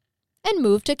brother and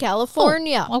moved to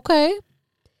California. Oh, okay.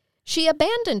 She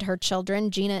abandoned her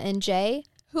children, Gina and Jay,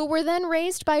 who were then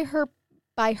raised by her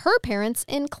parents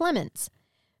in Clements.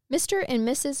 Mr. and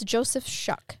Mrs. Joseph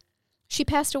Shuck. She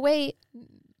passed away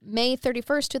May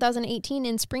 31st, 2018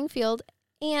 in Springfield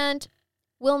and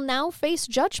will now face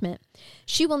judgment.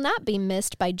 She will not be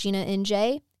missed by Gina and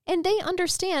Jay, and they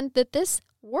understand that this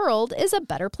world is a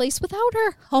better place without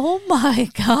her. Oh my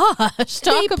gosh.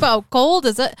 Talk about cold.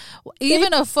 Is it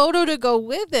even a photo to go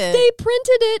with it? They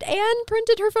printed it and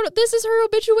printed her photo. This is her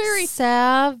obituary.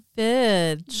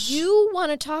 Savage. You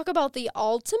want to talk about the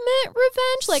ultimate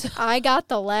revenge? Like, I got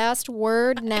the last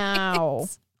word now.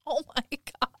 Oh my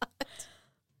God.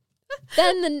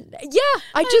 Then,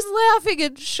 I just laughing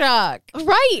in shock.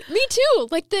 Right, me too.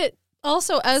 Like that.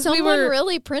 Also, as someone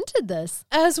really printed this.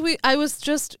 I was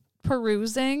just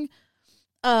perusing,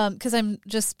 because I'm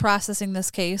just processing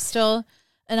this case still,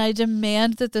 and I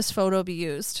demand that this photo be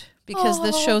used because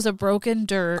this shows a broken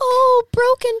Dirk. Oh,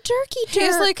 broken Dirky Dirk.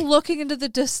 He's like looking into the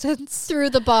distance through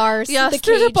the bars. Yes, the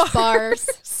through cage the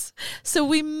bars. So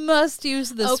we must use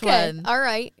this okay. one. All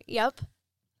right. Yep.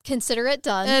 Consider it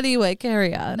done. Anyway,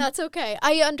 carry on. That's okay.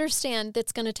 I understand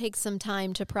it's going to take some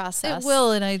time to process. It will,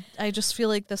 and I just feel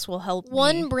like this will help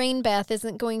One me. brain bath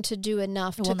isn't going to do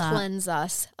enough to cleanse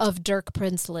us of Dirk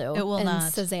Prinsloo and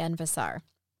Suzanne Vassar.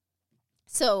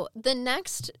 So the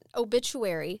next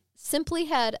obituary simply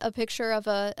had a picture of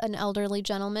an elderly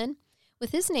gentleman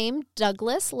with his name,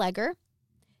 Douglas Legger.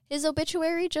 His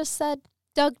obituary just said,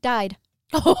 Doug died.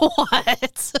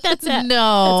 What? That's it. No. That's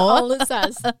all it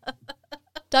says.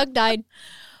 Doug died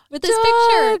with this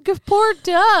picture. Poor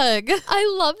Doug.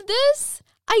 I love this.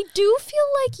 I do feel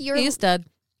like he's dead.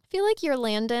 I feel like you're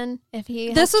Landon if he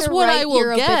this has is to what write I will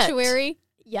your get. obituary.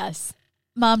 Yes.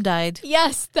 Mom died.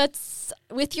 Yes, that's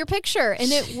with your picture,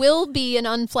 and it will be an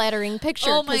unflattering picture.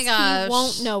 Oh my gosh. He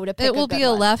won't know to pick it will be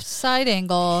a left side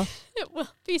angle. It will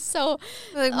be so.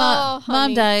 Like,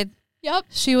 Mom died. Yep.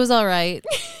 She was all right.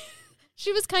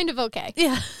 She was kind of okay.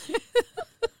 Yeah.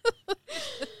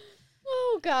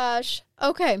 Oh, gosh.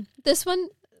 Okay. This one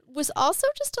was also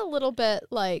just a little bit,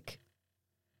 like,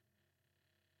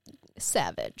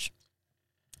 savage.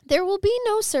 There will be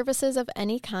no services of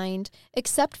any kind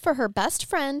except for her best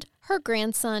friend, her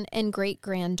grandson, and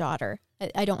great-granddaughter.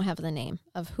 I don't have the name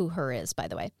of who her is, by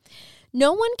the way.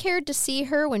 No one cared to see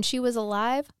her when she was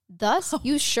alive. Thus,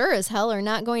 you sure as hell are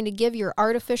not going to give your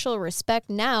artificial respect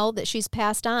now that she's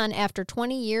passed on after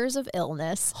 20 years of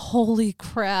illness. Holy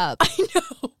crap. I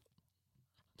know.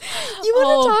 You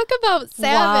want to talk about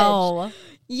savage? Wow.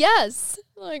 Yes.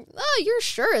 Like, you're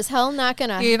sure as hell not going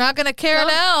to. You're not going to care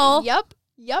now. Yep.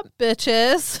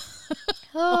 Bitches.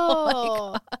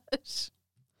 Oh my gosh.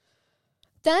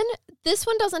 Then this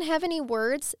one doesn't have any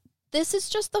words. This is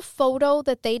just the photo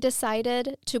that they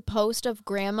decided to post of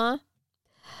Grandma.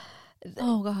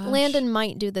 Oh, gosh. Landon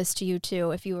might do this to you,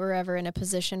 too, if you were ever in a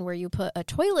position where you put a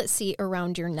toilet seat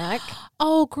around your neck.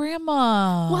 Oh,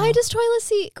 Grandma. Why does toilet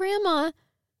seat Grandma?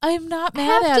 I'm not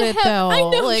mad at it, though. I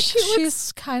know. Like,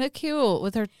 she's kind of cute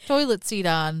with her toilet seat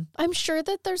on. I'm sure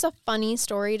that there's a funny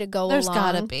story to go along. There's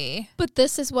gotta be. But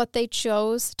this is what they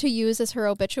chose to use as her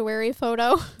obituary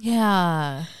photo.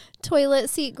 Yeah. Toilet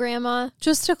seat Grandma.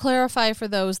 Just to clarify for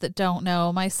those that don't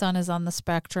know, my son is on the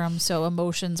spectrum, so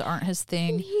emotions aren't his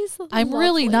thing. I'm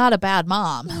really not a bad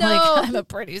mom. No. Like, I'm a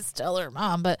pretty stellar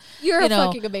mom, but you're a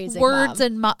fucking amazing words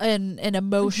mom. and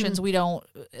emotions we don't,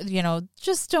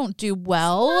 just don't do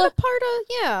well. Not a part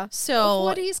of, So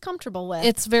what he's comfortable with.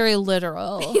 It's very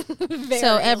literal.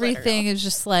 So everything is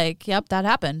just like, yep, that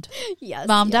happened. Yes.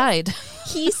 Mom died.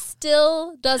 He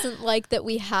still doesn't like that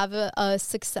we have a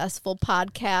successful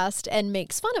podcast and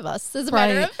makes fun of us, as a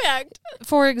matter of fact.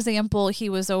 For example, he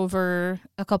was over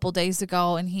a couple days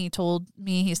ago and he told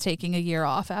me he's taking a year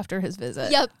off after his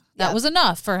visit. Yep. That was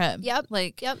enough for him. Yep.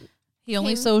 Like, yep. He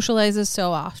only socializes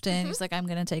so often. He's like, I'm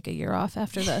going to take a year off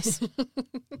after this.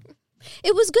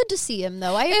 It was good to see him,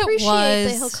 though. I appreciate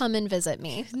that he'll come and visit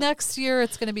me. Next year,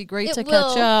 it's going to be great to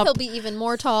catch up. He'll be even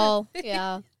more tall.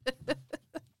 Yeah.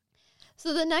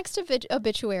 So the next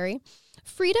obituary,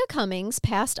 Frida Cummings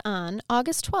passed on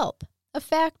August 12th. A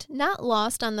fact not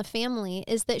lost on the family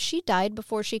is that she died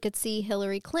before she could see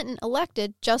Hillary Clinton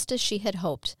elected, just as she had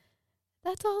hoped.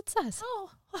 That's all it says.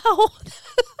 Oh, wow.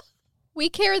 We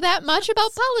care that much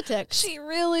about politics. She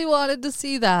really wanted to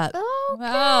see that.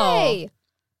 Okay.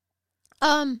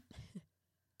 Wow.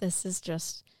 This is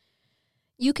just,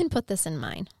 you can put this in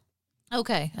mine.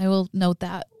 Okay, I will note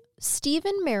that.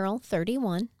 Stephen Merrill,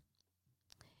 31,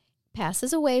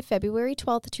 passes away February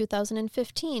 12th,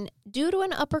 2015, due to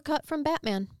an uppercut from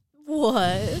Batman.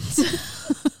 What?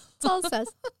 That's all it says.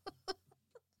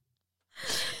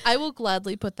 I will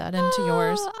gladly put that into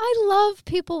yours. I love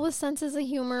people with senses of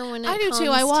humor when it comes to... I do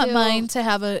too. I want mine to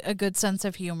have a good sense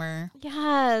of humor.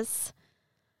 Yes.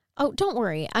 Oh, don't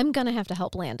worry. I'm going to have to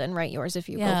help Landon write yours if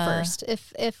you go first.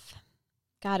 If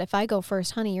I go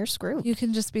first, honey, you're screwed. You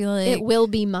can just be like, it will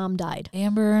be Mom died.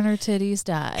 Amber and her titties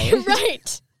died.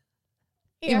 Right.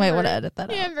 You might want to edit that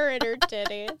out. Amber and her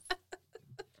titties.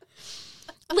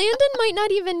 Landon might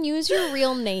not even use your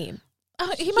real name.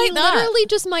 He might not. Literally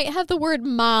just might have the word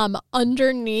mom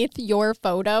underneath your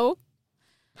photo.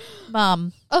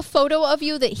 Mom. A photo of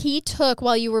you that he took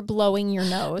while you were blowing your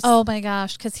nose. Oh my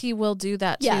gosh, because he will do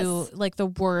that too. Like the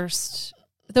worst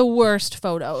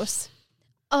photos.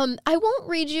 I won't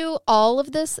read you all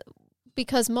of this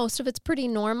because most of it's pretty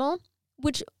normal,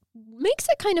 which makes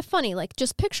it kind of funny. Like,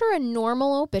 just picture a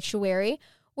normal obituary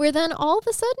where then all of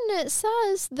a sudden it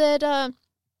says that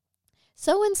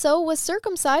so-and-so was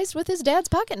circumcised with his dad's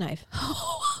pocket knife.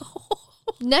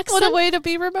 What a way to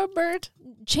be remembered.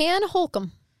 Chan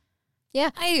Holcomb. Yeah.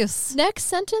 Nice. Next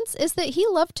sentence is that he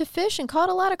loved to fish and caught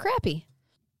a lot of crappie.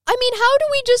 I mean, how do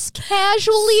we just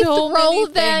casually throw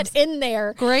that in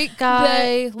there? Great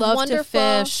guy, loved to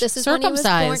fish, this is circumcised.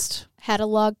 When he was born, had a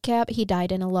log cabin. He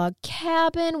died in a log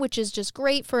cabin, which is just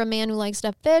great for a man who likes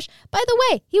to fish. By the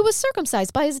way, he was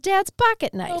circumcised by his dad's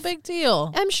pocket knife. No big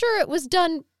deal. I'm sure it was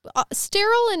done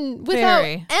sterile and without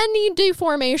any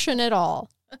deformation at all.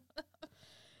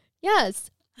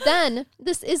 Yes. Then,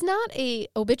 this is not a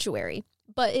obituary,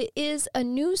 but it is a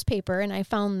newspaper, and I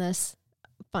found this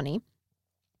funny.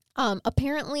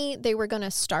 Apparently, they were going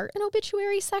to start an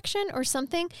obituary section or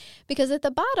something, because at the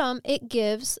bottom, it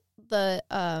gives the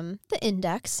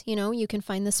index. You know, you can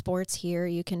find the sports here.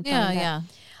 You can find that.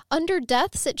 Under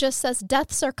deaths, it just says,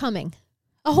 deaths are coming.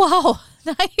 Oh,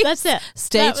 wow. Nice. That's it.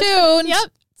 Stay tuned.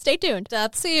 Yep. Stay tuned.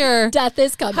 Death's here. Death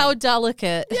is coming. How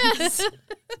delicate. Yes.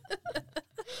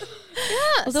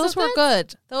 Yeah, well, those were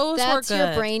good. Those were good. That's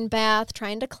your brain bath,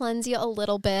 trying to cleanse you a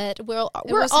little bit. We're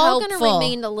all going to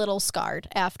remain a little scarred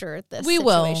after this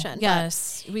situation.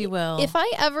 Yes, we will. If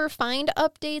I ever find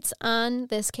updates on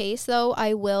this case, though,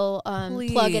 I will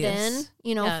plug it in,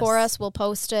 for us. We'll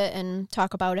post it and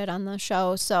talk about it on the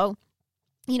show. So,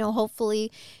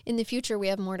 hopefully in the future we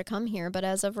have more to come here. But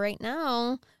as of right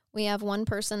now, we have one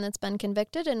person that's been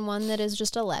convicted and one that is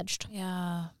just alleged.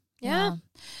 Yeah.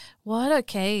 What a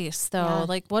case, though. Yeah.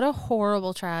 Like, what a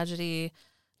horrible tragedy.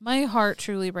 My heart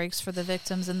truly breaks for the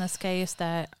victims in this case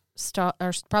that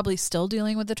are probably still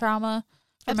dealing with the trauma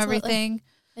from everything.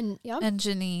 And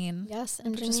Janine. Yes,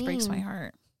 and It just breaks my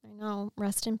heart. I know.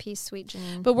 Rest in peace, sweet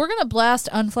Janine. But we're going to blast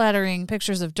unflattering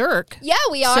pictures of Dirk. Yeah,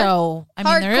 we are. So,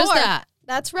 there is that.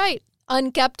 That's right.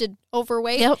 Unkept,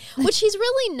 overweight, which he's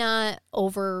really not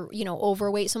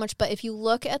overweight so much. But if you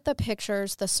look at the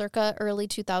pictures, the circa early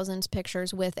 2000s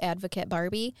pictures with Advocate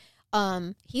Barbie,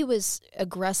 he was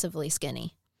aggressively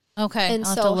skinny. Okay. And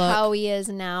so how he is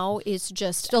now is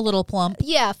just a little plump.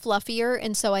 Yeah, fluffier.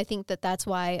 And so I think that's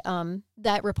why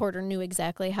that reporter knew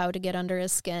exactly how to get under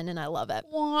his skin, and I love it.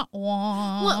 Wah,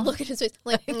 wah. Look at his face.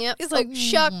 Like, yep. He's like,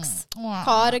 shucks.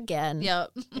 Caught again.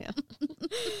 Yep. Yeah.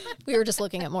 We were just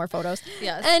looking at more photos.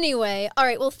 Yes. Anyway, all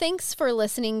right. Well, thanks for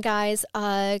listening, guys.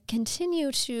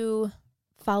 Continue to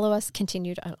follow us.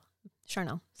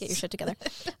 Charnel, get your shit together.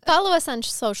 Follow us on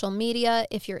social media.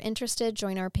 If you're interested,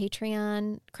 join our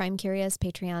Patreon, Crime Curious,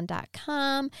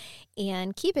 patreon.com.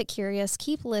 And keep it curious.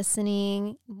 Keep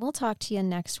listening. We'll talk to you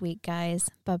next week, guys.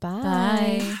 Bye-bye.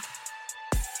 Bye.